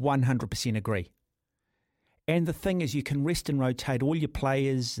 Absolutely 100% agree. And the thing is, you can rest and rotate all your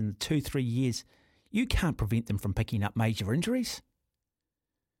players in 2-3 years. You can't prevent them from picking up major injuries.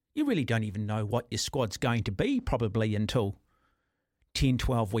 You really don't even know what your squad's going to be probably until 10,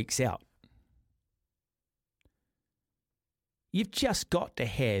 12 weeks out. You've just got to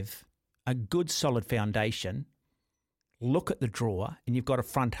have a good solid foundation, look at the draw, and you've got to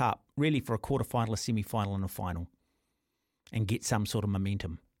front up really for a quarterfinal, a semi-final and a final and get some sort of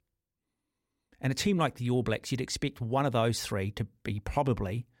momentum. And a team like the All Blacks, you'd expect one of those three to be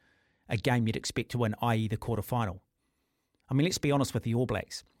probably a game you'd expect to win, i.e. the quarterfinal. I mean, let's be honest with the All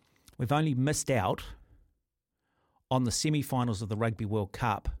Blacks. We've only missed out on the semi-finals of the Rugby World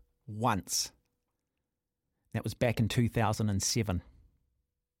Cup once. That was back in 2007.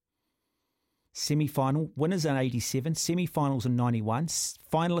 Semi-final, winners in 87, semi-finals in 91,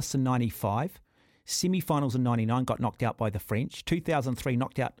 finalists in 95, semi-finals in 99, got knocked out by the French, 2003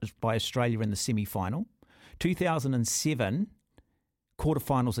 knocked out by Australia in the semi-final, 2007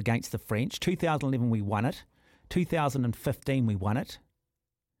 quarterfinals against the French, 2011 we won it, 2015 we won it,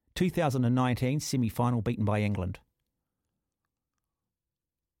 2019 semi-final beaten by England.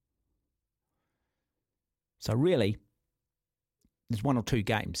 So really, there's one or two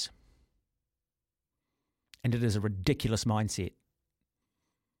games. And it is a ridiculous mindset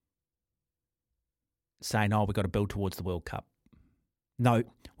saying, oh, we've got to build towards the World Cup. No,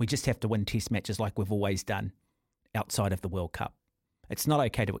 we just have to win test matches like we've always done outside of the World Cup. It's not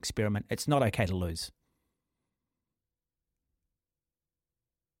okay to experiment. It's not okay to lose.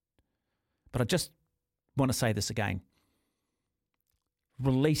 But I just want to say this again.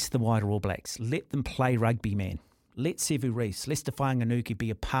 Release the wider All Blacks. Let them play rugby, man. Let Sevu Reece, Lester Whanganuku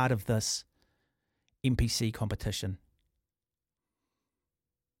be a part of this NPC competition.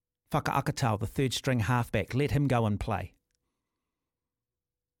 Whakaakatau, the third string halfback, let him go and play.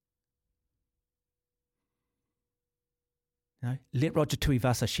 No? Let Roger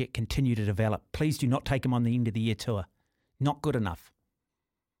Tuivasa-Sheck continue to develop. Please do not take him on the end of the year tour. Not good enough.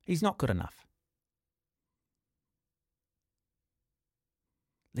 He's not good enough.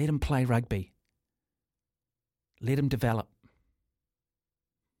 Let him play rugby. Let him develop.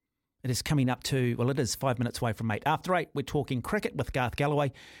 It is coming up to, well, it is 5 minutes away from 8. After 8, we're talking cricket with Garth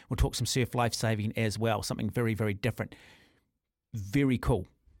Galloway. We'll talk some surf lifesaving as well, something very, very different. Very cool.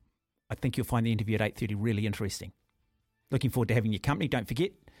 I think you'll find the interview at 8:30 really interesting. Looking forward to having your company. Don't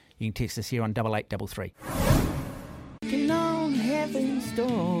forget, you can text us here on 8833. Looking on heaven's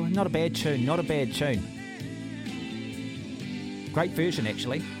door. Not a bad tune, not a bad tune. Great version,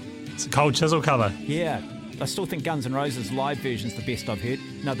 actually. It's a Cold Chisel cover. Yeah. I still think Guns N' Roses' live version's the best I've heard.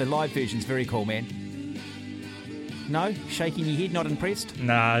 No, the live version's very cool, man. No? Shaking your head, not impressed?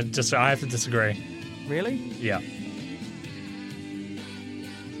 Nah, I have to disagree. Really? Yeah.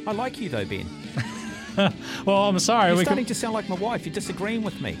 I like you though, Ben. Well, I'm sorry. You're starting to sound like my wife. You're disagreeing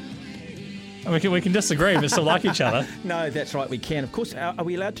with me. We can disagree, but still like each other. No, that's right, we can. Of course, are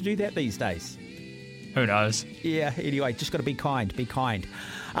we allowed to do that these days? Who knows? Yeah, anyway, just got to be kind. Be kind.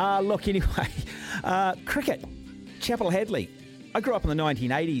 Look, anyway, cricket. Chapel Hadley. I grew up in the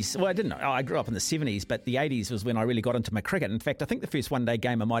 1980s. Well, I didn't. I grew up in the 70s, but the 80s was when I really got into my cricket. In fact, I think the first one-day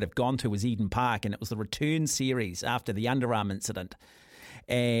game I might have gone to was Eden Park, and it was the return series after the underarm incident.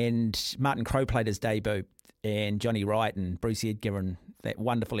 And Martin Crowe played his debut, and Johnny Wright and Bruce Edgar, and that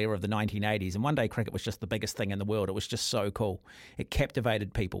wonderful era of the 1980s. And one-day cricket was just the biggest thing in the world. It was just so cool. It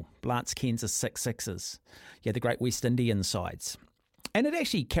captivated people. Lance Kansas 6-6s. You had the great West Indian sides. And it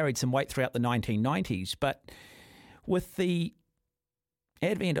actually carried some weight throughout the 1990s. But with the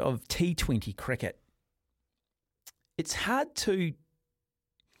advent of T20 cricket, it's hard to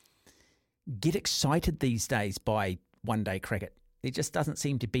get excited these days by one-day cricket. There just doesn't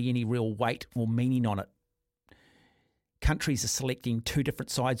seem to be any real weight or meaning on it. Countries are selecting two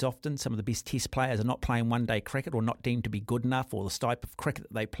different sides often. Some of the best test players are not playing one-day cricket or not deemed to be good enough, or the type of cricket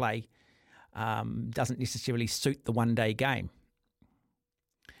that they play doesn't necessarily suit the one-day game.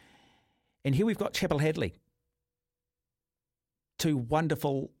 And here we've got Chapel Hadley. Two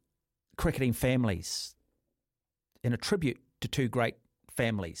wonderful cricketing families and a tribute to two great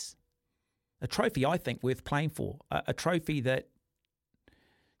families. A trophy, I think, worth playing for. A trophy that,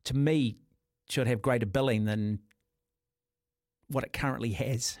 to me, should have greater billing than what it currently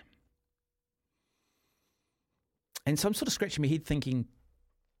has. And so I'm sort of scratching my head thinking,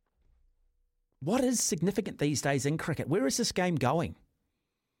 what is significant these days in cricket? Where is this game going?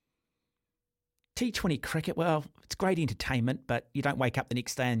 T20 cricket, well, it's great entertainment, but you don't wake up the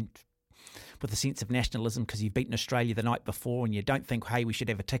next day and with a sense of nationalism because you've beaten Australia the night before, and you don't think, hey, we should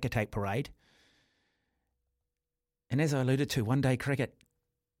have a ticker tape parade. And as I alluded to, one-day cricket,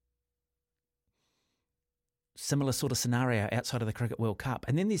 similar sort of scenario outside of the Cricket World Cup.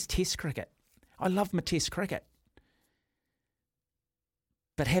 And then there's Test cricket. I love my Test cricket.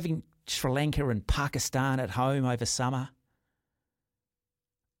 But having Sri Lanka and Pakistan at home over summer,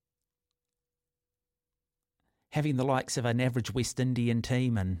 having the likes of an average West Indian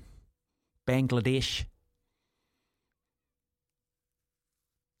team and Bangladesh,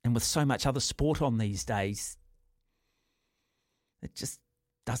 and with so much other sport on these days, it just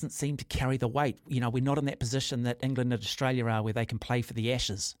doesn't seem to carry the weight. You know, we're not in that position that England and Australia are where they can play for the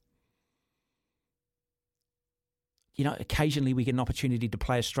Ashes. You know, occasionally we get an opportunity to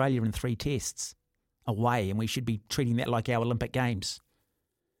play Australia in 3 tests away, and we should be treating that like our Olympic Games.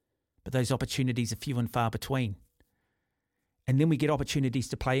 But those opportunities are few and far between. And then we get opportunities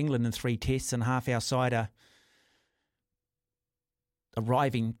to play England in 3 tests, and half our side are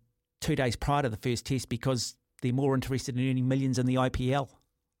arriving 2 days prior to the first test because they're more interested in earning millions in the IPL.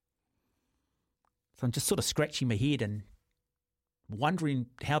 So I'm just sort of scratching my head and wondering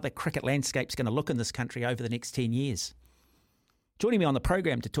how the cricket landscape's going to look in this country over the next 10 years. Joining me on the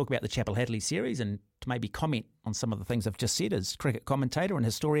program to talk about the Chappell Hadley series and to maybe comment on some of the things I've just said is cricket commentator and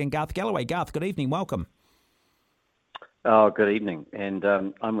historian Garth Galloway. Garth, good evening. Welcome. Oh, good evening. And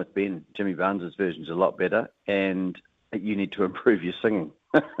I'm with Ben. Jimmy Barnes' version's a lot better, and you need to improve your singing.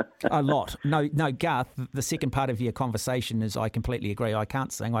 A lot. No, Garth, the second part of your conversation is I completely agree. I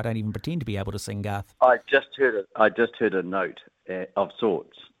can't sing. I don't even pretend to be able to sing, Garth. I just heard a note of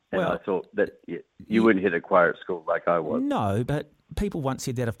sorts, and I thought that you wouldn't hit a choir at school like I was. No, but people once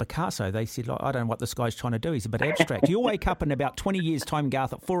said that of Picasso. They said, I don't know what this guy's trying to do. He's a bit abstract. You'll wake up in about 20 years' time,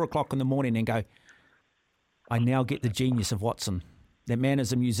 Garth, at 4 o'clock in the morning and go, I now get the genius of Watson. That man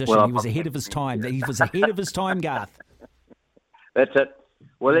is a musician. He was ahead of his time. He was ahead of his time, Garth. That's it.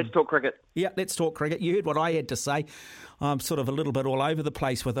 Well, let's talk cricket. Yeah, let's talk cricket. You heard what I had to say. I'm sort of a little bit all over the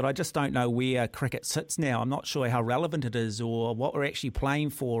place with it. I just don't know where cricket sits now. I'm not sure how relevant it is or what we're actually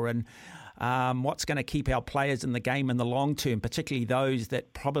playing for and what's going to keep our players in the game in the long term, particularly those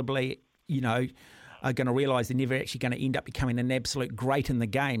that probably, are going to realise they're never actually going to end up becoming an absolute great in the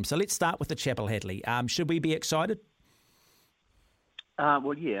game. So let's start with the Chappell Hadley. Should we be excited?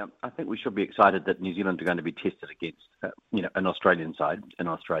 Well, yeah, I think we should be excited that New Zealand are going to be tested against, an Australian side in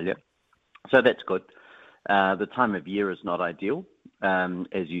Australia. So that's good. The time of year is not ideal.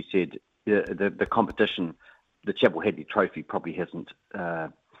 As you said, the competition, the Chappell Hadley Trophy probably hasn't,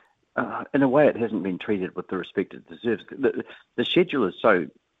 in a way, it hasn't been treated with the respect it deserves. The schedule is so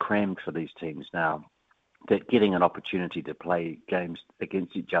crammed for these teams now that getting an opportunity to play games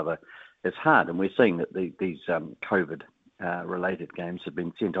against each other is hard. And we're seeing that these COVID related games have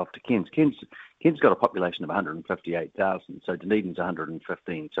been sent off to Cairns. Cairns got a population of 158,000, so Dunedin's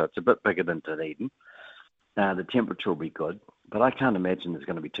 115, so it's a bit bigger than Dunedin. The temperature will be good, but I can't imagine there's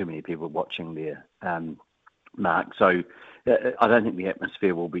going to be too many people watching there, Mark. So I don't think the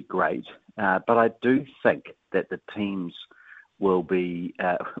atmosphere will be great, but I do think that the teams will be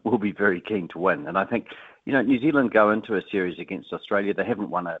very keen to win. And I think, New Zealand go into a series against Australia. They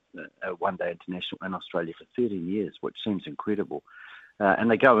haven't won a one-day international in Australia for 13 years, which seems incredible. And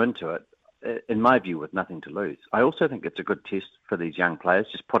they go into it, in my view, with nothing to lose. I also think it's a good test for these young players,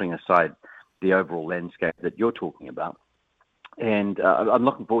 just putting aside the overall landscape that you're talking about. And I'm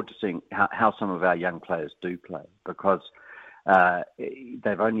looking forward to seeing how some of our young players do play, because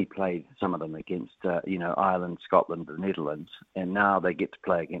they've only played, some of them, against Ireland, Scotland, the Netherlands, and now they get to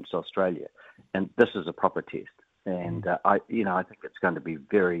play against Australia. And this is a proper test. And I think it's going to be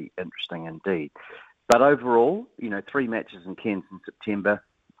very interesting indeed. But overall, 3 matches in Cairns in September,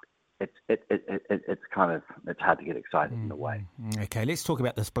 it's hard to get excited in a way. Okay, let's talk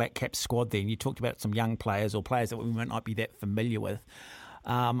about this Black Caps squad then. You talked about some young players or players that we might not be that familiar with.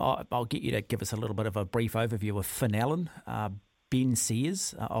 I'll get you to give us a little bit of a brief overview of Finn Allen, Ben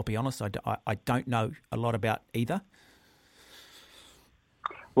Sears. I'll be honest, I don't know a lot about either.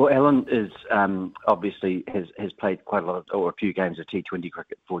 Well, Allen is obviously has played quite a lot or a few games of T20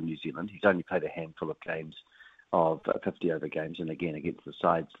 cricket for New Zealand. He's only played a handful of games of 50-over games, and again against the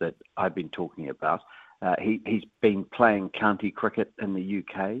sides that I've been talking about. He's been playing county cricket in the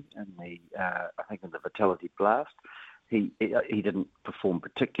UK, in the Vitality Blast. He didn't perform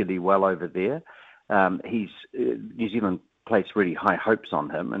particularly well over there. New Zealand placed really high hopes on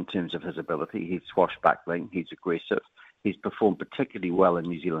him in terms of his ability. He's swashbuckling, he's aggressive. He's performed particularly well in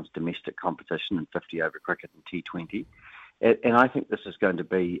New Zealand's domestic competition in 50-over cricket and T20. And I think this is going to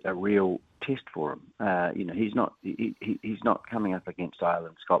be a real test for him. He's not coming up against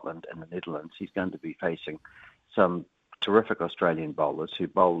Ireland, Scotland, and the Netherlands. He's going to be facing some terrific Australian bowlers who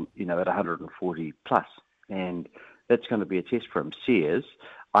bowl, at 140 plus. And that's going to be a test for him. Sears,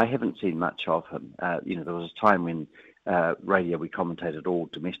 I haven't seen much of him. There was a time when radio, we commentated all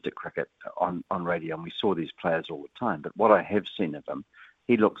domestic cricket on radio, and we saw these players all the time. But what I have seen of him,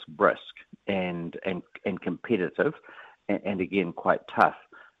 he looks brisk and competitive, and again quite tough.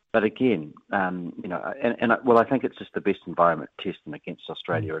 But again, I think it's just the best environment testing against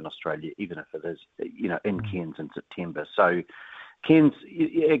Australia in Australia, even if it is, in Cairns in September. So Cairns,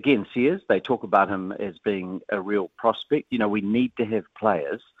 again, Sears, they talk about him as being a real prospect. We need to have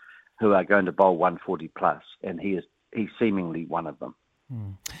players who are going to bowl 140 plus, and he's seemingly one of them.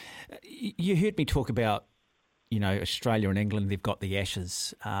 You heard me talk about, Australia and England, they've got the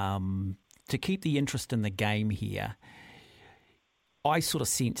Ashes. To keep the interest in the game here, I sort of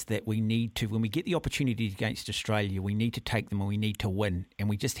sense that we need to, when we get the opportunity against Australia, we need to take them and we need to win. And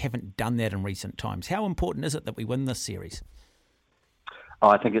we just haven't done that in recent times. How important is it that we win this series?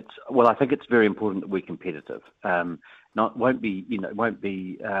 I think it's very important that we're competitive. It won't be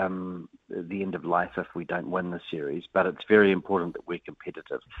the end of life if we don't win the series, but it's very important that we're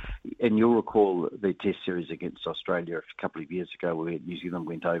competitive. And you'll recall the Test series against Australia a couple of years ago, where New Zealand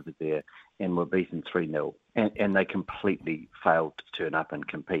went over there and were beaten 3-0, and they completely failed to turn up and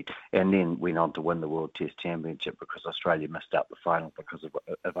compete, and then went on to win the World Test Championship because Australia missed out the final because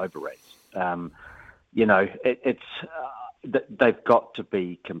of overrates. They've got to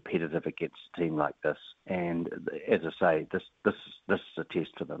be competitive against a team like this, and as I say, this is a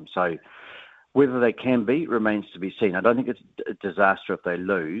test for them. So whether they can be remains to be seen. I don't think it's a disaster if they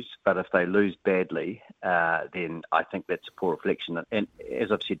lose, but if they lose badly, then I think that's a poor reflection. And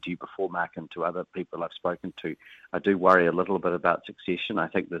as I've said to you before, Mark, and to other people I've spoken to, I do worry a little bit about succession. I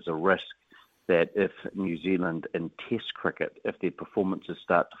think there's a risk that if New Zealand in Test cricket, if their performances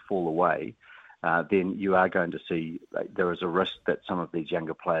start to fall away, then you are going to see there is a risk that some of these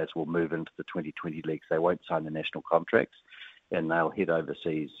younger players will move into the 2020 leagues. They won't sign the national contracts, and they'll head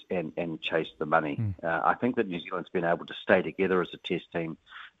overseas and chase the money. I think that New Zealand's been able to stay together as a Test team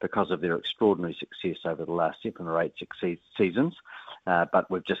because of their extraordinary success over the last 7 or 8 seasons. But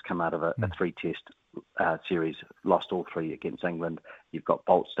we've just come out of a 3-test series, lost all 3 against England. You've got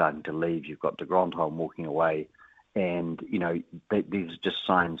Bolt starting to leave. You've got de Grandhomme walking away. And, these are just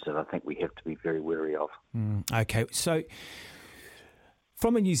signs that I think we have to be very wary of. Okay, so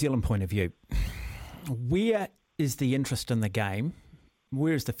from a New Zealand point of view, where is the interest in the game?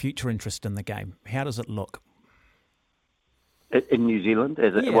 Where is the future interest in the game? How does it look? In New Zealand?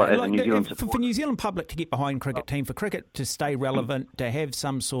 As a New Zealand supporter? For New Zealand public to get behind cricket team, for cricket to stay relevant, to have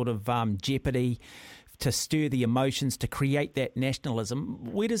some sort of jeopardy, to stir the emotions, to create that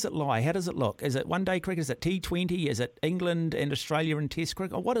nationalism, where does it lie? How does it look? Is it one-day cricket? Is it T20? Is it England and Australia in Test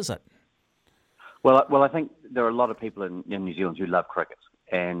cricket? Or what is it? Well, I think there are a lot of people in New Zealand who love cricket.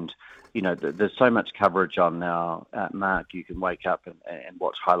 And, there's so much coverage on now, Mark. You can wake up and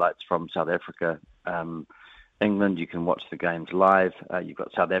watch highlights from South Africa, England. You can watch the games live. You've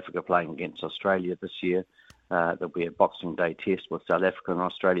got South Africa playing against Australia this year. There'll be a Boxing Day test with South Africa and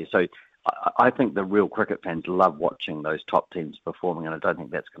Australia. So I think the real cricket fans love watching those top teams performing, and I don't think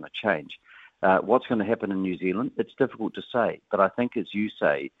that's going to change. What's going to happen in New Zealand? It's difficult to say. But I think, as you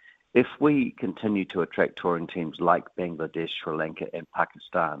say, if we continue to attract touring teams like Bangladesh, Sri Lanka and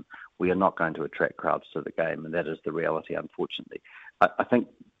Pakistan, we are not going to attract crowds to the game, and that is the reality, unfortunately. I think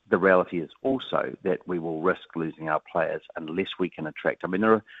the reality is also that we will risk losing our players unless we can attract. I mean,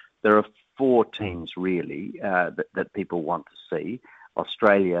 there are 4 teams really that people want to see.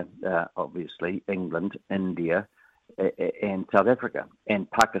 Australia, obviously, England, India, and South Africa. And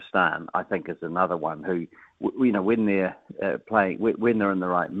Pakistan, I think, is another one who, when they're playing, when they're in the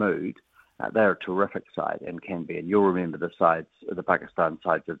right mood, they're a terrific side and can be. And you'll remember the Pakistan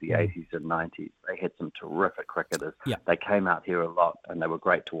sides of the 80s and 90s. They had some terrific cricketers. Yeah. They came out here a lot and they were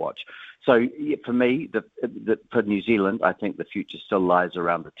great to watch. So for me, for New Zealand, I think the future still lies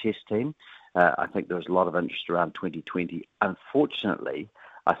around the Test team. I think there's a lot of interest around 2020. Unfortunately,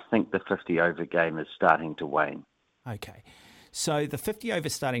 I think the 50-over game is starting to wane. Okay. So the 50-over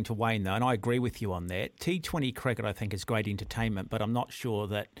starting to wane, though, and I agree with you on that. T20 cricket, I think, is great entertainment, but I'm not sure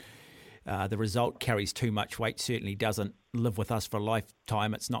that the result carries too much weight. Certainly doesn't live with us for a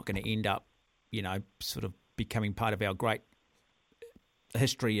lifetime. It's not going to end up, sort of becoming part of our great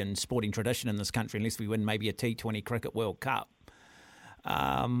history and sporting tradition in this country unless we win maybe a T20 Cricket World Cup.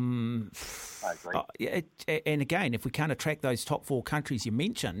 I agree. And again, if we can't attract those top 4 countries you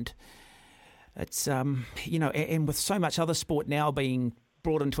mentioned, it's, and with so much other sport now being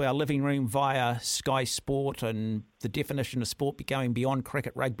brought into our living room via Sky Sport and the definition of sport going beyond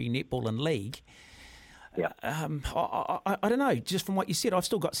cricket, rugby, netball and league, Yeah. I don't know, just from what you said, I've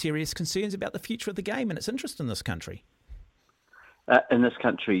still got serious concerns about the future of the game and its interest in this country. In this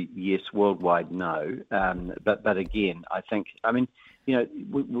country, yes. Worldwide, no. But again, I think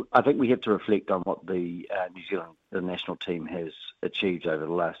we have to reflect on what the New Zealand the national team has achieved over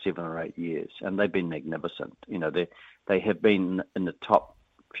the last 7 or 8 years, and they've been magnificent. They have been in the top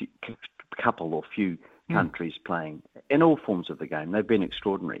couple or few countries playing in all forms of the game. They've been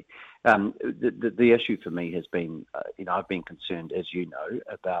extraordinary. The issue for me has been, I've been concerned, as you know,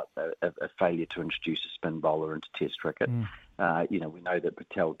 about a failure to introduce a spin bowler into Test cricket. We know that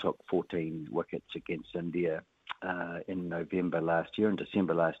Patel took 14 wickets against India in November last year, in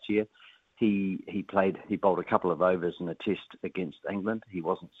December last year. He bowled a couple of overs in a Test against England. He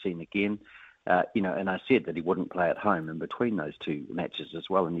wasn't seen again. And I said that he wouldn't play at home in between those two matches as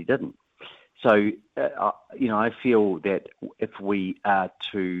well, and he didn't. So, I feel that if we are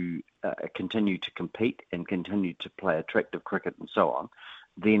to continue to compete and continue to play attractive cricket and so on,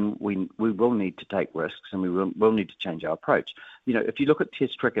 then we will need to take risks and we will need to change our approach. If you look at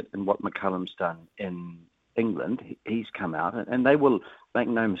Test cricket and what McCullum's done in England, he's come out and they will, make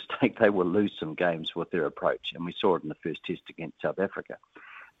no mistake, they will lose some games with their approach. And we saw it in the first Test against South Africa.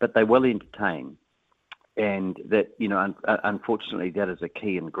 But they will entertain. And that, unfortunately, that is a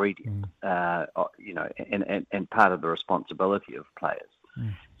key ingredient, and part of the responsibility of players.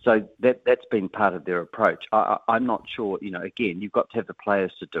 So that's been part of their approach. I'm not sure, again, you've got to have the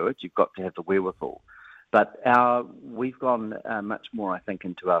players to do it. You've got to have the wherewithal. But we've gone much more, I think,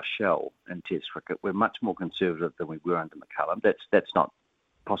 into our shell in Test cricket. We're much more conservative than we were under McCullum. That's not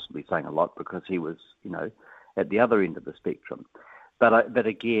possibly saying a lot because he was, at the other end of the spectrum. But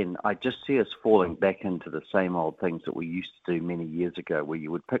again, I just see us falling back into the same old things that we used to do many years ago, where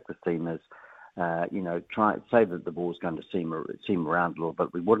you would pick the seamers, try say that the ball's going to seam around a little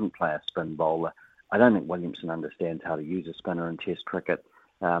bit. We wouldn't play a spin bowler. I don't think Williamson understands how to use a spinner in Test cricket.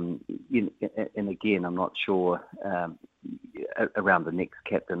 And again, I'm not sure around the next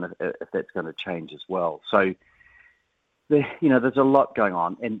captain if that's going to change as well. So, there's a lot going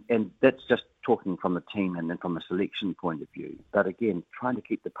on, and that's just talking from a team and then from a selection point of view. But again, trying to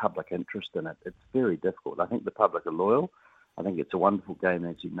keep the public interest in it, it's very difficult. I think the public are loyal. I think it's a wonderful game,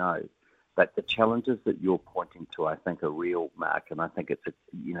 as you know. But the challenges that you're pointing to, I think, are real, Mark, and I think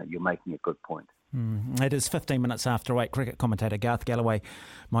you're making a good point. It is 15 minutes after 8. Cricket commentator Garth Galloway,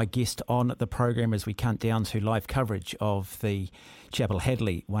 my guest on the program as we count down to live coverage of the Chapel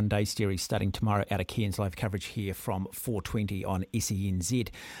Hadley one-day series starting tomorrow out of Cairns. Live coverage here from 4:20 on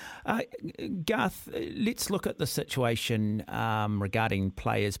SENZ. Garth, let's look at the situation regarding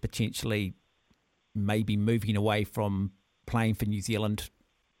players potentially maybe moving away from playing for New Zealand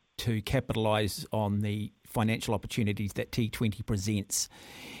to capitalise on the financial opportunities that T20 presents.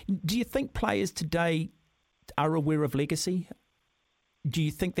 Do you think players today are aware of legacy? Do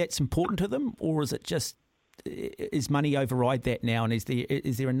you think that's important to them, or is it just, is money override that now, and is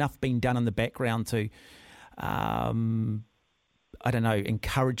there enough being done in the background to,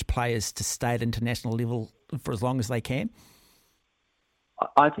 encourage players to stay at international level for as long as they can?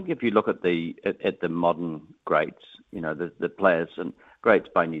 I think if you look at the modern greats, the players, and greats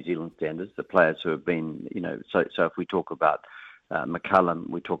by New Zealand standards, the players who have been, so if we talk about McCullum,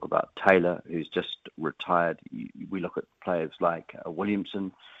 we talk about Taylor, who's just retired. We look at players like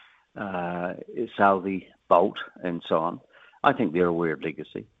Williamson, Southey, Bolt, and so on. I think they're aware of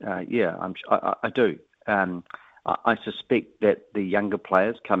legacy. I do. I suspect that the younger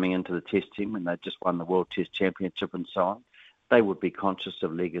players coming into the Test team when they just won the World Test Championship and so on, they would be conscious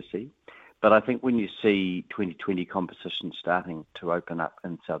of legacy. But I think when you see 2020 competitions starting to open up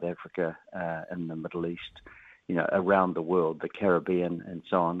in South Africa, in the Middle East, around the world, the Caribbean and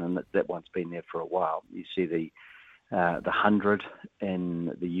so on, and that one's been there for a while. You see the 100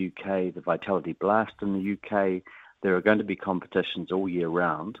 in the UK, the Vitality Blast in the UK. There are going to be competitions all year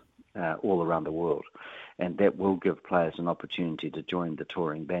round, all around the world. And that will give players an opportunity to join the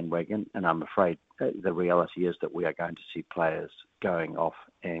touring bandwagon. And I'm afraid the reality is that we are going to see players going off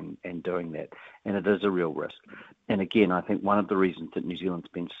and doing that. And it is a real risk. And again, I think one of the reasons that New Zealand's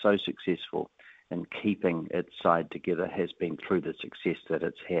been so successful in keeping its side together has been through the success that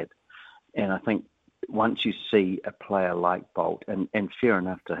it's had. And I think once you see a player like Bolt, and fair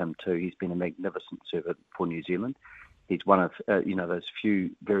enough to him too, he's been a magnificent servant for New Zealand. He's one of those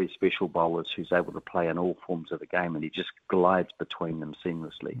few very special bowlers who's able to play in all forms of the game, and he just glides between them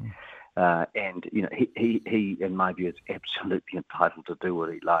seamlessly. He, in my view, is absolutely entitled to do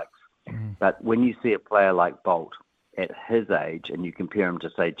what he likes. But when you see a player like Bolt at his age, and you compare him to,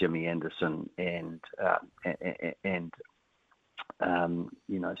 say, Jimmy Anderson and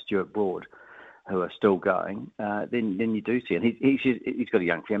Stuart Broad, who are still going, then you do see it. He's got a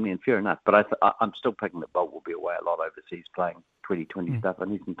young family, and fair enough. But I'm still picking that Bolt will be away a lot overseas playing 2020 stuff,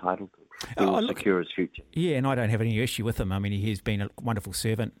 and he's entitled to. He will secure his future. Yeah, and I don't have any issue with him. I mean, he's been a wonderful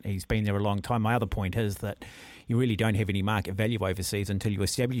servant. He's been there a long time. My other point is that you really don't have any market value overseas until you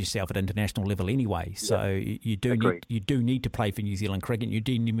establish yourself at international level anyway. So you do need to play for New Zealand cricket. You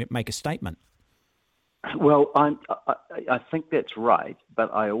do need to make a statement. Well, I think that's right,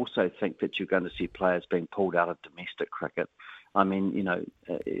 but I also think that you're going to see players being pulled out of domestic cricket. I mean,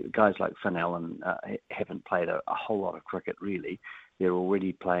 guys like Finn Allen haven't played a whole lot of cricket, really. They're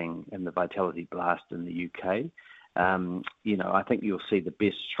already playing in the Vitality Blast in the UK. I think you'll see the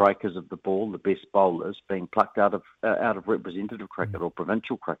best strikers of the ball, the best bowlers, being plucked out of representative cricket or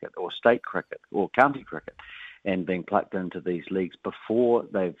provincial cricket or state cricket or county cricket, and being plucked into these leagues before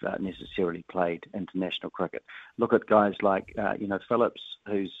they've necessarily played international cricket. Look at guys like Phillips,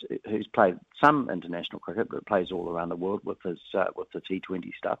 who's played some international cricket, but plays all around the world with the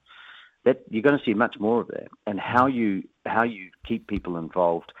T20 stuff. That you're going to see much more of that, and how you keep people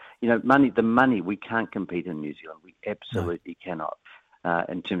involved. The money we can't compete in New Zealand. We absolutely cannot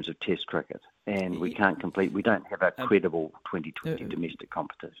in terms of Test cricket. And we can't complete. We don't have a credible 2020 domestic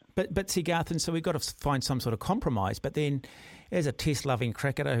competition. But see, Garth, and so we've got to find some sort of compromise. But then, as a Test-loving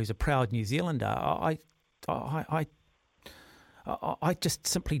cricketer who's a proud New Zealander, I just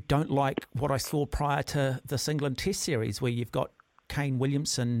simply don't like what I saw prior to this England Test series, where you've got Kane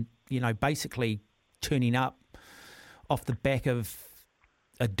Williamson, basically turning up off the back of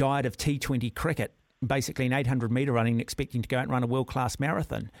a diet of T20 cricket. Basically an 800-metre running, expecting to go out and run a world-class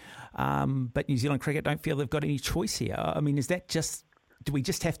marathon. But New Zealand cricket don't feel they've got any choice here. I mean, is that just... Do we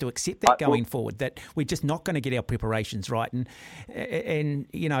just have to accept that going forward, that we're just not going to get our preparations right, and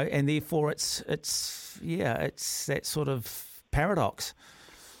therefore it's that sort of paradox?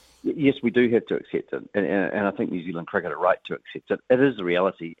 Yes, we do have to accept it, and I think New Zealand cricket are right to accept it. It is the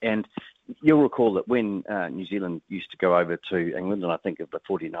reality, and you'll recall that when New Zealand used to go over to England, and I think of the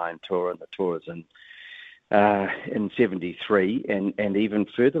 49 tour and the tours in 73 and even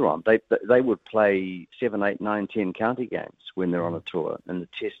further on, they would play 7, 8, 9, 10 county games when they're on a tour, and the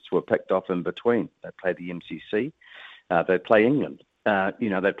tests were picked off in between. They'd play the MCC, they'd play England,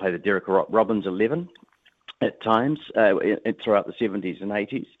 they'd play the Derek Robbins 11 at times throughout the 70s and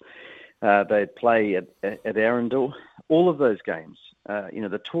 80s. They'd play at Arundel. All of those games,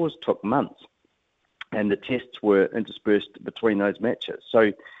 the tours took months, and the tests were interspersed between those matches.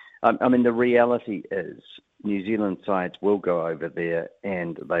 So, the reality is New Zealand sides will go over there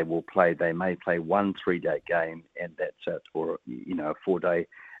and they will play. They may play 1 3-day game, and that's it, or a 4-day.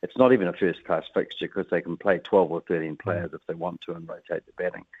 It's not even a first-class fixture because they can play 12 or 13 players if they want to and rotate the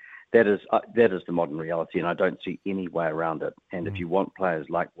batting. That is the modern reality, and I don't see any way around it. And if you want players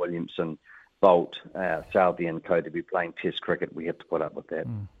like Williamson, Bolt, Southey and co to be playing Test cricket, we have to put up with that.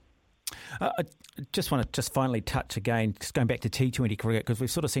 I just want to finally touch again, just going back to T20 cricket, because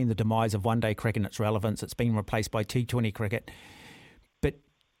we've sort of seen the demise of one-day cricket and its relevance. It's been replaced by T20 cricket. But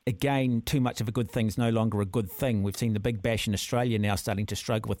again, too much of a good thing is no longer a good thing. We've seen the Big Bash in Australia now starting to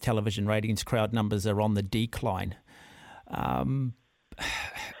struggle with television ratings. Crowd numbers are on the decline.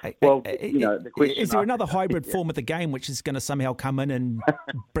 Well, the question is there another hybrid form of the game which is going to somehow come in and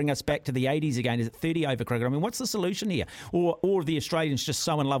bring us back to the 80s again? Is it 30 over cricket? I mean, what's the solution here? Or are the Australians just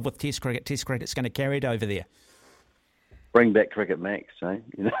so in love with Test cricket's going to carry it over there? Bring back Cricket Max, eh?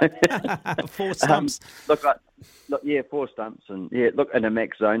 4 stumps. 4 stumps, and in a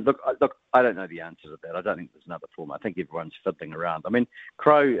max zone. Look, I don't know the answer to that. I don't think there's another form. I think everyone's fiddling around. I mean,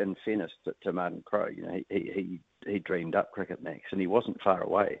 Crow, in fairness to Martin Crow, he dreamed up Cricket Max, and he wasn't far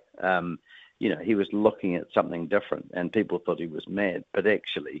away. He was looking at something different, and people thought he was mad, but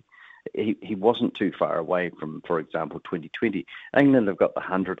actually, he wasn't too far away from, for example, 2020. England have got the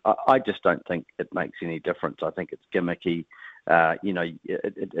 100. I just don't think it makes any difference. I think it's gimmicky.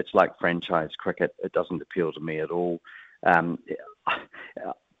 It's like franchise cricket. It doesn't appeal to me at all.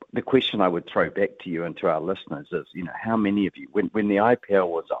 The question I would throw back to you and to our listeners is, how many of you, when the IPL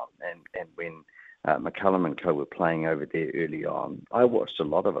was on and when McCullum and co were playing over there early on, I watched a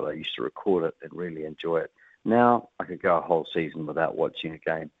lot of it. I used to record it and really enjoy it. Now I could go a whole season without watching a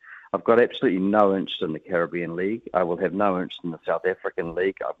game. I've got absolutely no interest in the Caribbean League. I will have no interest in the South African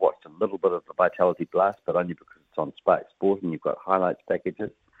League. I've watched a little bit of the Vitality Blast, but only because it's on Sky Sport and you've got highlights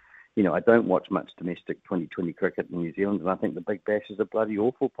packages. I don't watch much domestic 2020 cricket in New Zealand, and I think the Big Bash is a bloody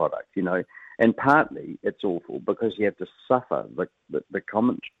awful product, And partly it's awful because you have to suffer the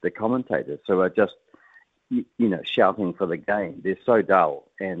commentators who are just, shouting for the game. They're so dull,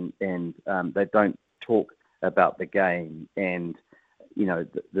 and they don't talk about the game, and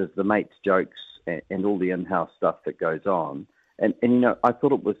there's the mates jokes and all the in-house stuff that goes on. And I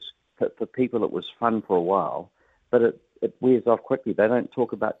thought it was, for people, it was fun for a while, but it wears off quickly. They don't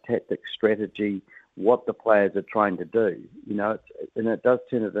talk about tactics, strategy, what the players are trying to do, and it does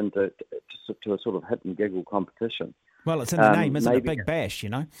turn it into a sort of hit and giggle competition. Well, it's in the name, isn't it? Big Bash,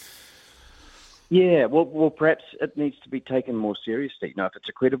 Yeah, well, perhaps it needs to be taken more seriously. If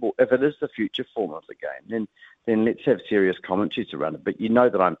if it is the future form of the game, then let's have serious commentaries around it. But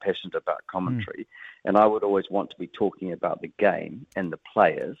that I'm passionate about commentary, and I would always want to be talking about the game and the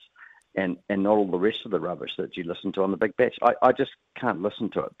players, and not all the rest of the rubbish that you listen to on the Big Bash. I just can't listen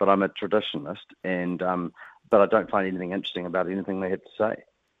to it. But I'm a traditionalist, and but I don't find anything interesting about anything they have to say.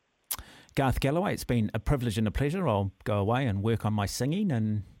 Garth Galloway, it's been a privilege and a pleasure. I'll go away and work on my singing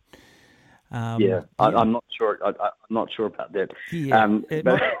and. I'm not sure. I'm not sure about that. Yeah, it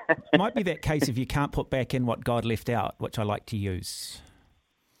might be that case if you can't put back in what God left out, which I like to use.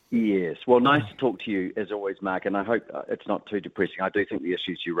 Yes. Well, nice to talk to you as always, Mark. And I hope it's not too depressing. I do think the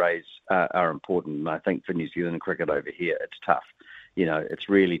issues you raise are important, and I think for New Zealand cricket over here, it's tough. It's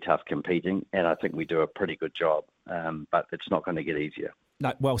really tough competing, and I think we do a pretty good job. But it's not going to get easier.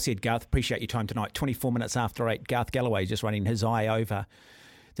 No, well said, Garth. Appreciate your time tonight. 24 minutes after 8, Garth Galloway just running his eye over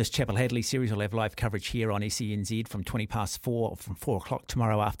this Chapel Hadley series. Will have live coverage here on SENZ from 4 from 4 o'clock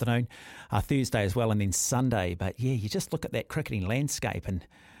tomorrow afternoon, Thursday as well, and then Sunday. But yeah, you just look at that cricketing landscape and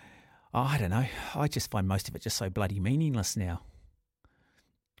I don't know, I just find most of it just so bloody meaningless now.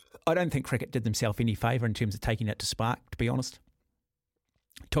 I don't think cricket did themselves any favour in terms of taking it to Spark, to be honest.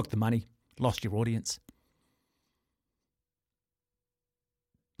 Took the money, lost your audience.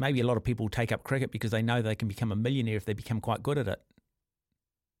 Maybe a lot of people take up cricket because they know they can become a millionaire if they become quite good at it.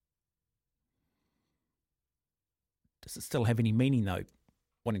 Does it still have any meaning, though,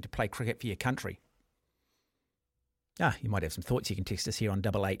 wanting to play cricket for your country? You might have some thoughts. You can text us here on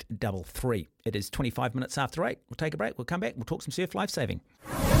 8833. It is 25 minutes after 8. We'll take a break. We'll come back. We'll talk some surf lifesaving.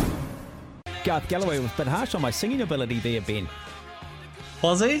 Garth Galloway was a bit harsh on my singing ability there, Ben.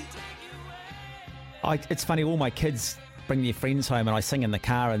 Was he? It's funny, all my kids bring their friends home and I sing in the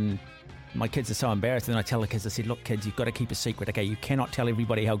car and my kids are so embarrassed. And I tell the kids, I said, look, kids, you've got to keep a secret, okay? You cannot tell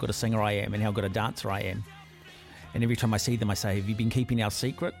everybody how good a singer I am and how good a dancer I am. And every time I see them, I say, have you been keeping our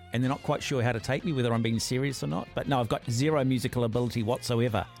secret? And they're not quite sure how to take me, whether I'm being serious or not. But no, I've got zero musical ability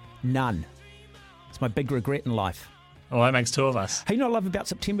whatsoever. None. It's my big regret in life. Well, that makes two of us. Hey, you know what I love about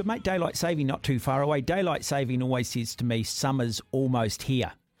September, mate? Daylight saving not too far away. Daylight saving always says to me, summer's almost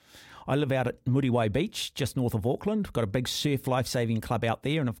here. I live out at Muriwai Beach, just north of Auckland. We've got a big surf lifesaving club out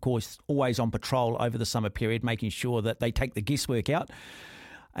there. And, of course, always on patrol over the summer period, making sure that they take the guesswork out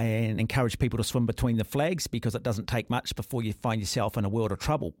and encourage people to swim between the flags because it doesn't take much before you find yourself in a world of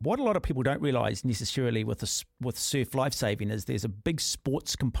trouble. What a lot of people don't realise necessarily with surf lifesaving is there's a big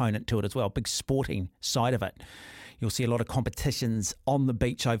sports component to it as well, big sporting side of it. You'll see a lot of competitions on the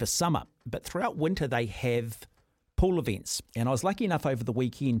beach over summer, but throughout winter they have pool events. And I was lucky enough over the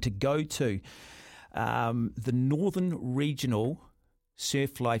weekend to go to the Northern Regional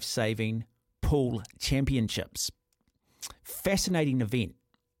Surf Lifesaving Pool Championships. Fascinating event.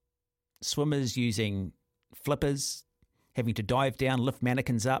 Swimmers using flippers, having to dive down, lift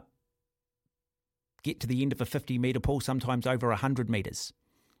mannequins up, get to the end of a 50-metre pool, sometimes over 100 metres.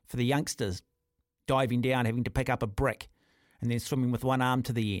 For the youngsters, diving down, having to pick up a brick and then swimming with one arm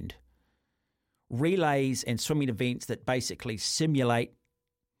to the end. Relays and swimming events that basically simulate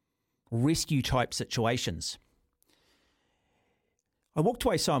rescue-type situations. I walked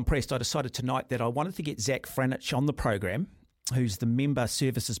away so impressed, I decided tonight that I wanted to get Zach Franich on the program, who's the Member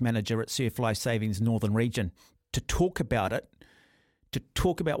Services Manager at Surf Lifesaving's Northern Region, to talk about it, to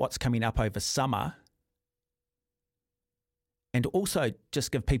talk about what's coming up over summer, and also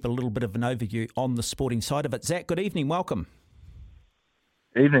just give people a little bit of an overview on the sporting side of it. Zach, good evening, welcome.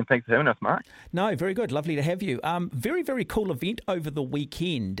 Evening, thanks for having us, Mark. No, very good, lovely to have you. Very, very cool event over the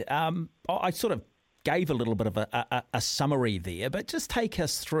weekend. I sort of gave a little bit of a summary there, but just take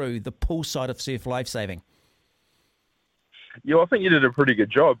us through the pool side of Surf Lifesaving. Yeah, I think you did a pretty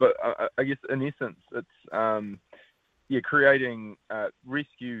good job, but I guess in essence, it's creating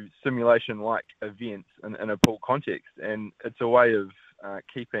rescue simulation-like events in a pool context, and it's a way of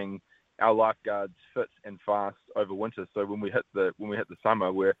keeping our lifeguards fit and fast over winter. So when we hit the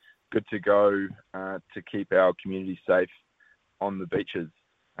summer, we're good to go to keep our community safe on the beaches.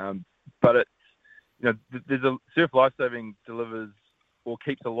 But it's there's a Surf Lifesaving delivers or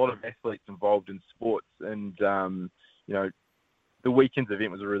keeps a lot of athletes involved in sports, and the weekend's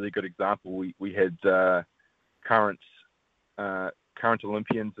event was a really good example. We had current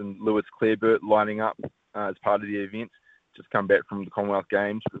Olympians and Lewis Clareburt lining up as part of the event. just come back from the Commonwealth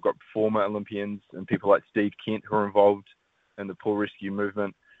Games. We've got former Olympians and people like Steve Kent who are involved in the pool rescue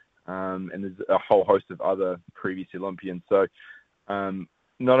movement, and there's a whole host of other previous Olympians. So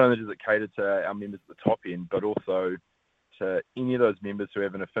not only does it cater to our members at the top end, but also to any of those members who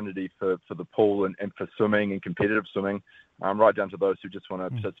have an affinity for the pool and for swimming and competitive swimming, right down to those who just want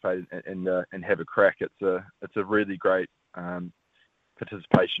to participate and have a crack. It's a really great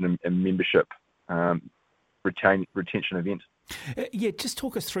participation and membership retention event. Yeah, just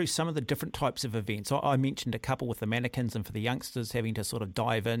talk us through some of the different types of events. I mentioned a couple with the mannequins and for the youngsters having to sort of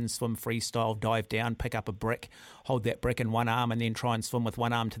dive in, swim freestyle, dive down, pick up a brick, hold that brick in one arm and then try and swim with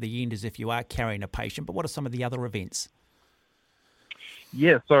one arm to the end as if you are carrying a patient. But what are some of the other events?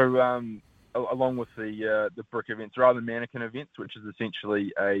 Yeah, so along with the brick events, rather than mannequin events, which is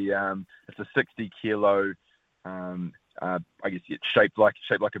essentially it's a 60 kilo, I guess it's shaped like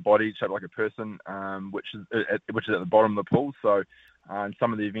a body, shaped like a person, which is at the bottom of the pool. So in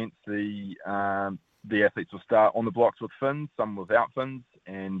some of the events, the athletes will start on the blocks with fins, some without fins,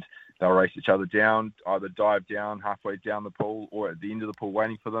 and they'll race each other down, either dive down halfway down the pool or at the end of the pool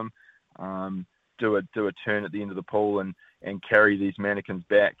waiting for them. Do a turn at the end of the pool and carry these mannequins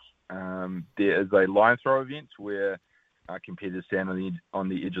back. There is a line throw event where competitors stand on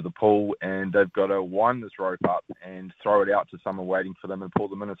the edge of the pool and they've got to wind this rope up and throw it out to someone waiting for them and pull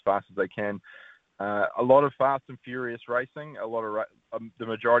them in as fast as they can. A lot of fast and furious racing. The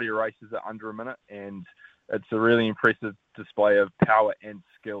majority of races are under a minute, and it's a really impressive display of power and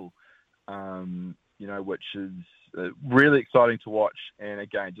skill. Which is really exciting to watch, and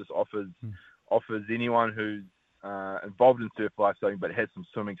again, just offers anyone who's involved in surf lifesaving but has some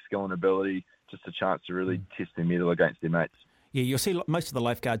swimming skill and ability just a chance to really test their mettle against their mates. Yeah, you'll see most of the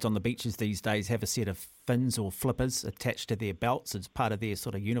lifeguards on the beaches these days have a set of fins or flippers attached to their belts. It's part of their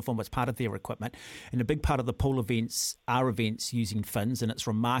sort of uniform. It's part of their equipment. And a big part of the pool events are events using fins, and it's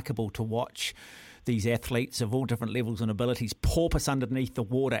remarkable to watch these athletes of all different levels and abilities porpoise underneath the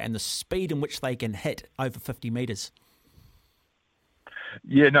water and the speed in which they can hit over 50 metres.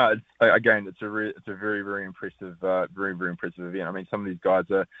 Yeah, no. It's a very, very impressive, very, very impressive event. I mean, some of these guys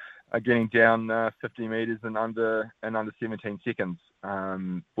are getting down 50 metres in under 17 seconds,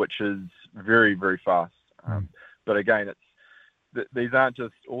 which is very, very fast. But again, these aren't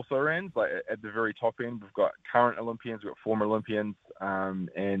just also-rans. Like at the very top end, we've got current Olympians, we've got former Olympians,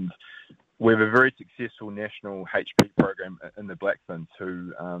 and we have a very successful national HP program in the Blackfins,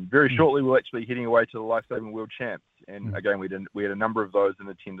 who very shortly will actually be heading away to the Lifesaving World Champs. And again, we had a number of those in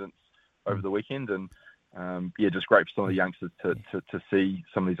attendance over the weekend, and just great for some of the youngsters to see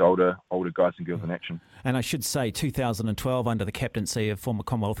some of these older guys and girls in action. And I should say, 2012, under the captaincy of former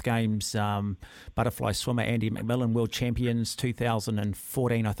Commonwealth Games butterfly swimmer Andy McMillan, world champions.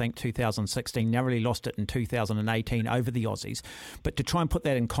 2014, I think 2016, narrowly lost it in 2018 over the Aussies. But to try and put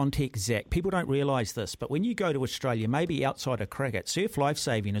that in context, Zach, people don't realise this, but when you go to Australia, maybe outside of cricket, surf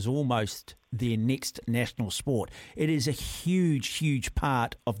lifesaving is almost their next national sport. It is a huge, huge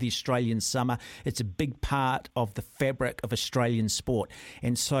part of the Australian summer. It's a big part of the fabric of Australian sport.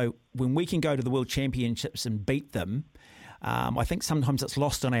 And so when we can go to the World Championships and beat them, I think sometimes it's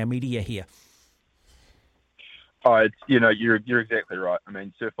lost on our media here. Oh, you're exactly right. I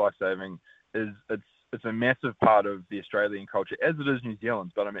mean, surf lifesaving it's a massive part of the Australian culture, as it is New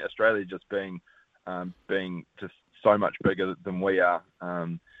Zealand's. But I mean, Australia just being just so much bigger than we are.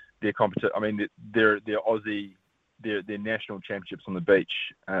 Their Aussie, their national championships on the beach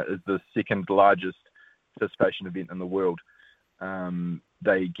is the second largest participation event in the world.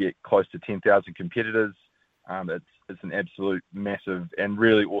 They get close to 10,000 competitors. It's an absolute massive and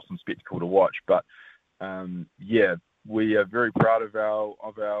really awesome spectacle to watch. But we are very proud of our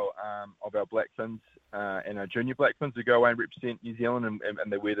Blackfins and our junior Blackfins who go away and represent New Zealand,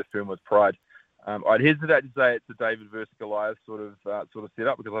 and they wear the firm with pride. I'd hesitate to say it's a David versus Goliath sort of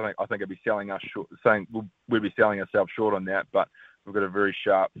setup, because I think it'd be selling us short. We'd be selling ourselves short on that. But we've got a very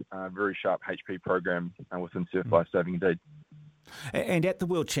sharp HP program within surf lifesaving indeed. And at the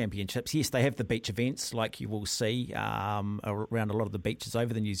World Championships, yes, they have the beach events like you will see around a lot of the beaches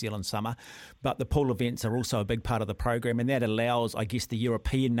over the New Zealand summer, but the pool events are also a big part of the program, and that allows, I guess, the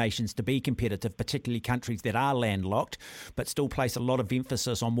European nations to be competitive, particularly countries that are landlocked, but still place a lot of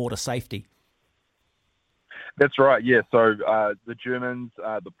emphasis on water safety. That's right. Yeah. So the Germans,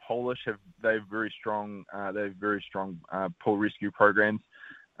 the Polish they have very strong pool rescue programs.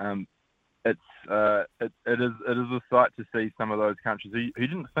 It is a sight to see some of those countries who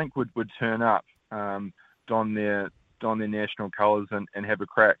didn't think would turn up, don their national colours and have a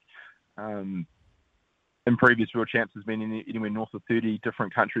crack. In previous World Champs, there's been anywhere north of 30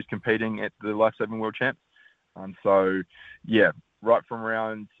 different countries competing at the Lifesaving World Champs. So, yeah, right from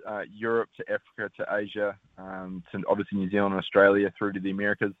around Europe to Africa to Asia to obviously New Zealand and Australia through to the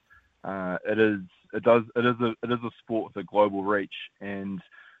Americas. It is a sport with a global reach and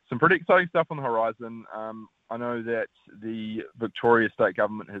some pretty exciting stuff on the horizon. I know that the Victoria State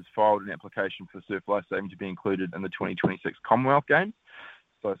Government has filed an application for surf lifesaving to be included in the 2026 Commonwealth Games.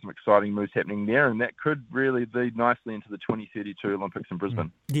 So some exciting moves happening there, and that could really lead nicely into the 2032 Olympics in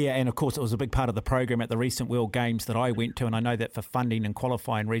Brisbane. Yeah, and of course it was a big part of the program at the recent World Games that I went to, and I know that for funding and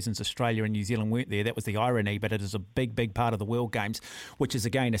qualifying reasons Australia and New Zealand weren't there. That was the irony, but it is a big, big part of the World Games, which is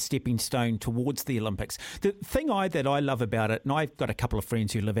again a stepping stone towards the Olympics. The thing that I love about it, and I've got a couple of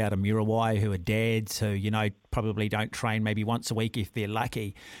friends who live out of Muriwai who are dads who, probably don't train maybe once a week if they're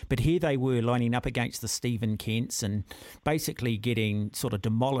lucky, but here they were lining up against the Stephen Kents and basically getting sort of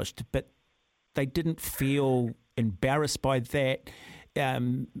demolished, but they didn't feel embarrassed by that.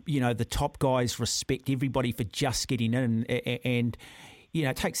 The top guys respect everybody for just getting in, and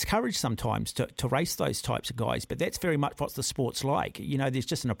it takes courage sometimes to race those types of guys, but that's very much what the sport's like. There's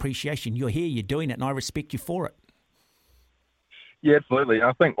just an appreciation. You're here, you're doing it, and I respect you for it. Yeah, absolutely.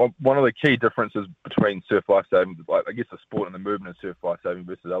 I think one of the key differences between surf lifesaving, like I guess the sport and the movement of surf lifesaving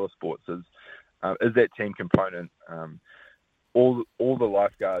versus other sports, is that team component. All the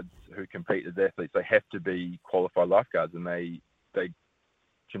lifeguards who compete as athletes, they have to be qualified lifeguards, and they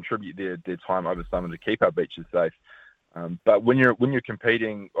contribute their time over summer to keep our beaches safe. But when you're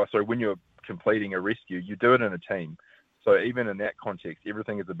completing a rescue, you do it in a team. So even in that context,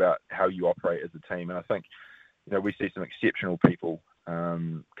 everything is about how you operate as a team. And I think we see some exceptional people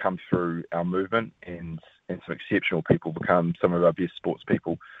come through our movement, and some exceptional people become some of our best sports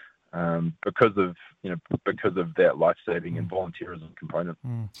people. Because of that life-saving and volunteerism component.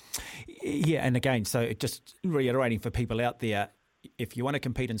 Yeah, and again, so just reiterating for people out there, if you want to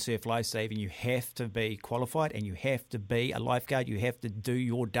compete in surf lifesaving, you have to be qualified and you have to be a lifeguard. You have to do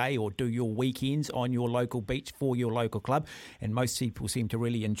your day or do your weekends on your local beach for your local club, and most people seem to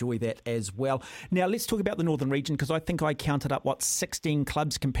really enjoy that as well. Now, let's talk about the Northern Region, because I think I counted up, 16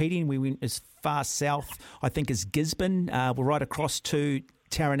 clubs competing. We went as far south, I think, as Gisborne. We're right across to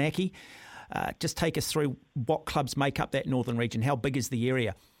Taranaki. Just take us through what clubs make up that Northern Region. How big is the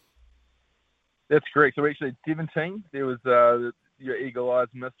area? That's correct. So actually 17. There was your Eagle Eyes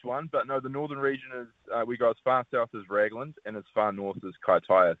missed one, but no, the Northern Region is we go as far south as Raglan and as far north as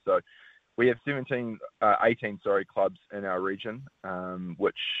Kaitaia. So we have 18 clubs in our region,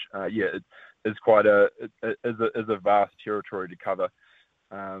 which it is quite a vast territory to cover.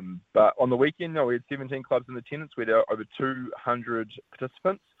 But on the weekend, we had 17 clubs in attendance. We had over 200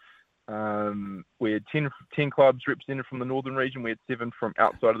 participants. We had 10 clubs represented from the Northern Region. We had 7 from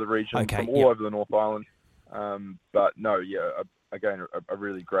outside of the region, from all over the North Island. Again, a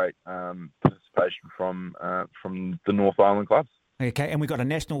really great participation from the North Island clubs. Okay, and we've got a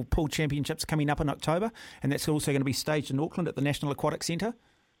National Pool Championships coming up in October, and that's also going to be staged in Auckland at the National Aquatic Centre.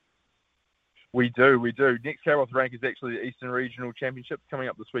 We do. Next Carroll's rank is actually the Eastern Regional Championships coming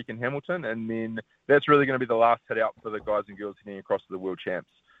up this week in Hamilton, and then that's really going to be the last hit out for the guys and girls heading across to the World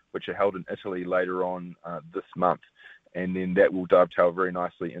Champs, which are held in Italy later on this month. And then that will dovetail very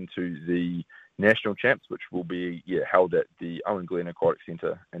nicely into the National Champs, which will be held at the Owen Glen Aquatic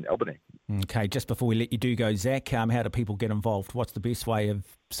Centre in Albany. Okay, just before we let you go, Zach, how do people get involved? What's the best way of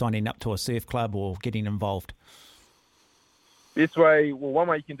signing up to a surf club or getting involved? Best way, one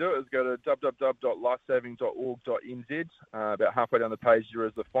way you can do it is go to www.lifesaving.org.nz. About halfway down the page, there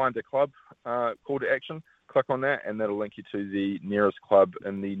is a Find a Club call to action. Click on that, and that'll link you to the nearest club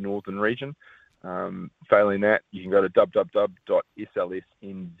in the Northern Region. Failing that, you can go to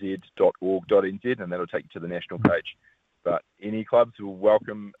www.slsnz.org.nz, and that'll take you to the national page. But any clubs will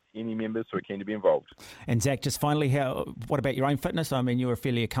welcome any members who are keen to be involved. And Zach, just finally, what about your own fitness? I mean, you're a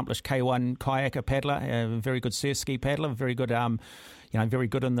fairly accomplished K1 kayaker paddler, a very good surf ski paddler, very good, very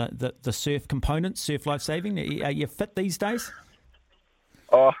good on the surf component, surf lifesaving. Are you fit these days?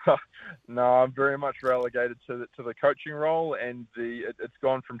 Oh no, I'm very much relegated to the coaching role, and it's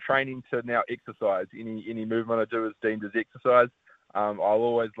gone from training to now exercise. Any movement I do is deemed as exercise. I'll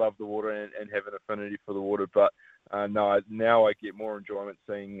always love the water and have an affinity for the water, but now I get more enjoyment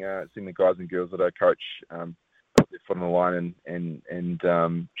seeing the guys and girls that I coach put their foot on the line and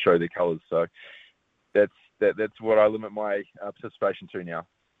show their colours. So that's what I limit my participation to now.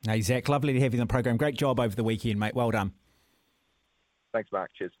 Hey Zach, lovely to have you on the program. Great job over the weekend, mate. Well done. Thanks,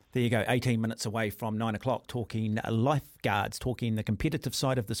 Mark. Cheers. There you go, 18 minutes away from 9 o'clock, talking lifeguards, talking the competitive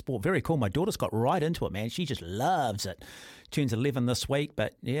side of the sport. Very cool. My daughter's got right into it, man. She just loves it. Turns 11 this week,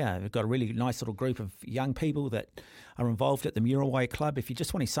 but yeah, we've got a really nice little group of young people that are involved at the Murawai Club. If you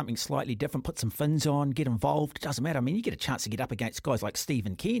just want something slightly different, put some fins on, get involved. It doesn't matter. I mean, you get a chance to get up against guys like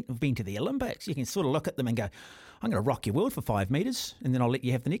Stephen Kent who've been to the Olympics. You can sort of look at them and go, I'm going to rock your world for 5 metres, and then I'll let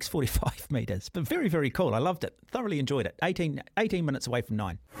you have the next 45 metres. But very, very cool. I loved it. Thoroughly enjoyed it. 18 minutes away from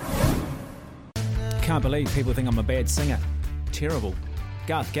 9. Can't believe people think I'm a bad singer. Terrible.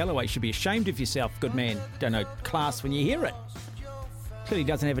 Garth Galloway should be ashamed of yourself, good man. Don't know class when you hear it. Clearly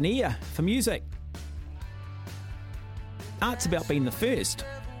doesn't have an ear for music. Art's about being the first.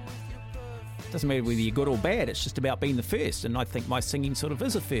 Doesn't matter whether you're good or bad, it's just about being the first, and I think my singing sort of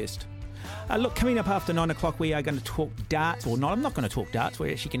is a first. Look, coming up after 9 o'clock, we are going to talk darts. Or not, I'm not going to talk darts.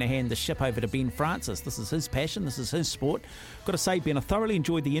 We're actually going to hand the ship over to Ben Francis. This is his passion. This is his sport. Got to say, Ben, I thoroughly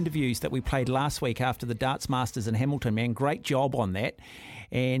enjoyed the interviews that we played last week after the Darts Masters in Hamilton, man. Great job on that.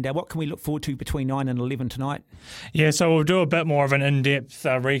 And what can we look forward to between 9 and 11 tonight? Yeah, so we'll do a bit more of an in-depth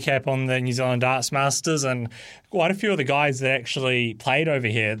recap on the New Zealand Darts Masters, and quite a few of the guys that actually played over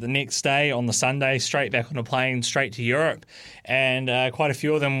here the next day on the Sunday, straight back on a plane, straight to Europe. And quite a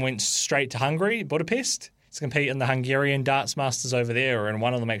few of them went straight to Hungary, Budapest, to compete in the Hungarian Darts Masters over there, and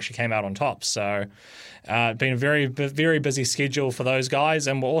one of them actually came out on top. So been a very, very busy schedule for those guys.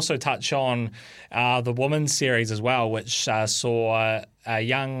 And we'll also touch on the women's series as well, which saw a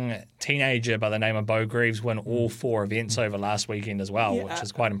young teenager by the name of Bo Greaves win all 4 events over last weekend as well, which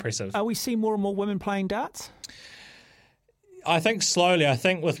is quite impressive. Are we seeing more and more women playing darts? I think slowly. I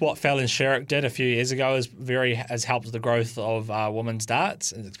think with what Fallon Sherrick did a few years ago has helped the growth of women's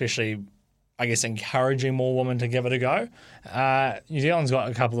darts, especially, I guess, encouraging more women to give it a go. New Zealand's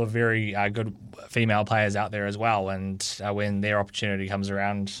got a couple of very good female players out there as well, and when their opportunity comes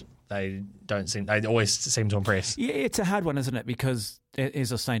around, they always seem to impress. Yeah, it's a hard one, isn't it? Because,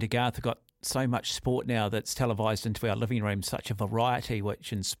 as I was saying to Garth, we've got so much sport now that's televised into our living room, such a variety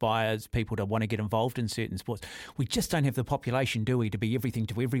which inspires people to want to get involved in certain sports. We just don't have the population, do we, to be everything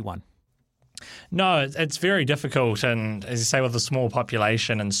to everyone? No, it's very difficult, and as you say, with a small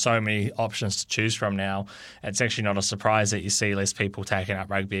population and so many options to choose from now, it's actually not a surprise that you see less people taking up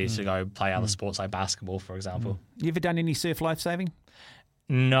rugby to go play other sports like basketball, for example. You ever done any surf lifesaving?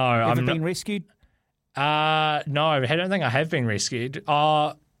 No. Ever been rescued? No, I don't think I have been rescued.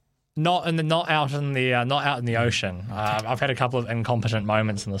 Not out in the ocean. I've had a couple of incompetent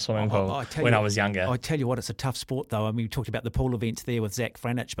moments in the swimming pool when I was younger. I tell you what, it's a tough sport though. I mean, we talked about the pool events there with Zach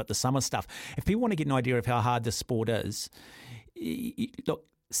Franich, but the summer stuff. If people want to get an idea of how hard this sport is, look,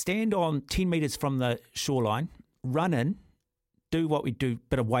 stand on 10 metres from the shoreline, run in, do what we do,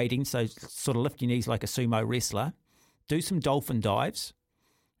 bit of wading, so sort of lift your knees like a sumo wrestler, do some dolphin dives.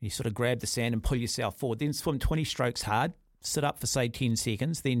 You sort of grab the sand and pull yourself forward, then swim 20 strokes hard. Sit up for, say, 10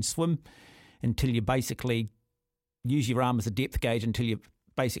 seconds, then swim until you basically use your arm as a depth gauge until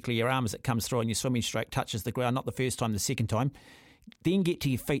your arm as it comes through and your swimming stroke touches the ground, not the first time, the second time. Then get to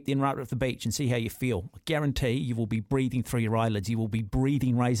your feet, then right at the beach and see how you feel. I guarantee you will be breathing through your eyelids. You will be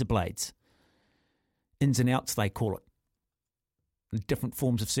breathing razor blades. Ins and outs, they call it. Different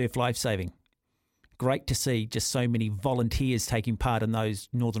forms of surf lifesaving. Great to see just so many volunteers taking part in those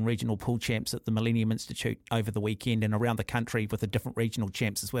Northern Regional Pool Champs at the Millennium Institute over the weekend and around the country with the different regional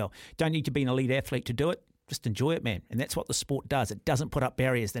champs as well. Don't need to be an elite athlete to do it. Just enjoy it, man. And that's what the sport does. It doesn't put up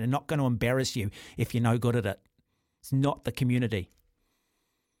barriers. They're not going to embarrass you if you're no good at it. It's not the community.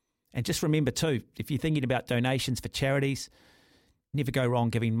 And just remember too, if you're thinking about donations for charities, never go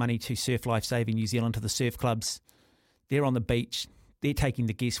wrong giving money to Surf Lifesaving New Zealand, to the surf clubs. They're on the beach. They're taking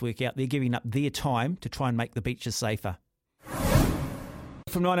the guesswork out. They're giving up their time to try and make the beaches safer.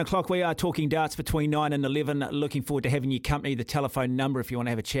 From 9 o'clock, we are talking darts between 9 and 11. Looking forward to having your company. The telephone number, if you want to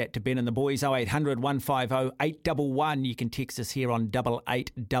have a chat to Ben and the boys, 0800 150 811. You can text us here on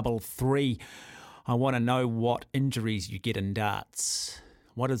 8833. I want to know what injuries you get in darts.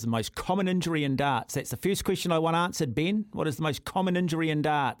 What is the most common injury in darts? That's the first question I want answered, Ben. What is the most common injury in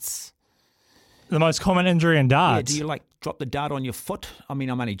darts? The most common injury in darts? Yeah, do you drop the dart on your foot? I mean,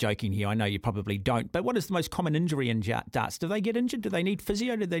 I'm only joking here. I know you probably don't. But what is the most common injury in darts? Do they get injured? Do they need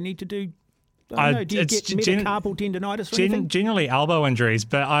physio? Do they need to do... I don't know. Do you get metacarpal tendonitis or anything? Generally elbow injuries,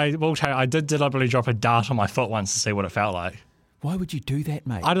 but I will tell you, I did deliberately drop a dart on my foot once to see what it felt like. Why would you do that,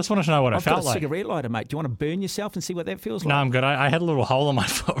 mate? I just wanted to know what it felt like. I've got a cigarette lighter, mate. Do you want to burn yourself and see what that feels like? No, I'm good. I had a little hole in my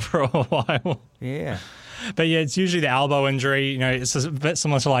foot for a while. Yeah. But yeah, it's usually the elbow injury. You know, it's a bit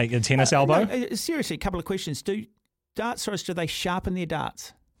similar to like a tennis elbow. No, seriously, a couple of questions. Do dart throwers, do they sharpen their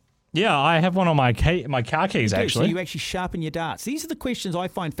darts? Yeah, I have one on my car keys, So actually. you actually sharpen your darts. These are the questions I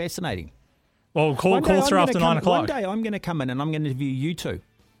find fascinating. Well, call through after 9 o'clock. One day I'm going to come in and I'm going to interview you two.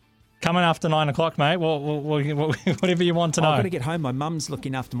 Coming after 9 o'clock, mate. Whatever you want to know. I've got to get home. My mum's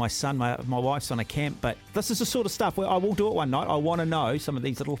looking after my son. My wife's on a camp. But this is the sort of stuff where I will do it one night. I want to know some of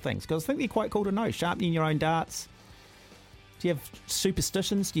these little things because I think they're quite cool to know. Sharpening your own darts. Do you have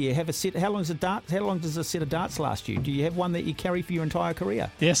superstitions? Do you have a set? How long does a set of darts last you? Do you have one that you carry for your entire career?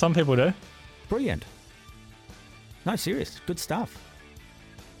 Yeah, some people do. Brilliant. No, serious. Good stuff.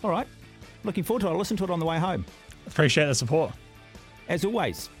 All right. Looking forward to it. I'll listen to it on the way home. Appreciate the support. As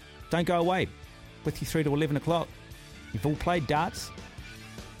always, don't go away. With you through to 11 o'clock. You've all played darts.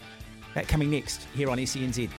 That coming next here on SENZ.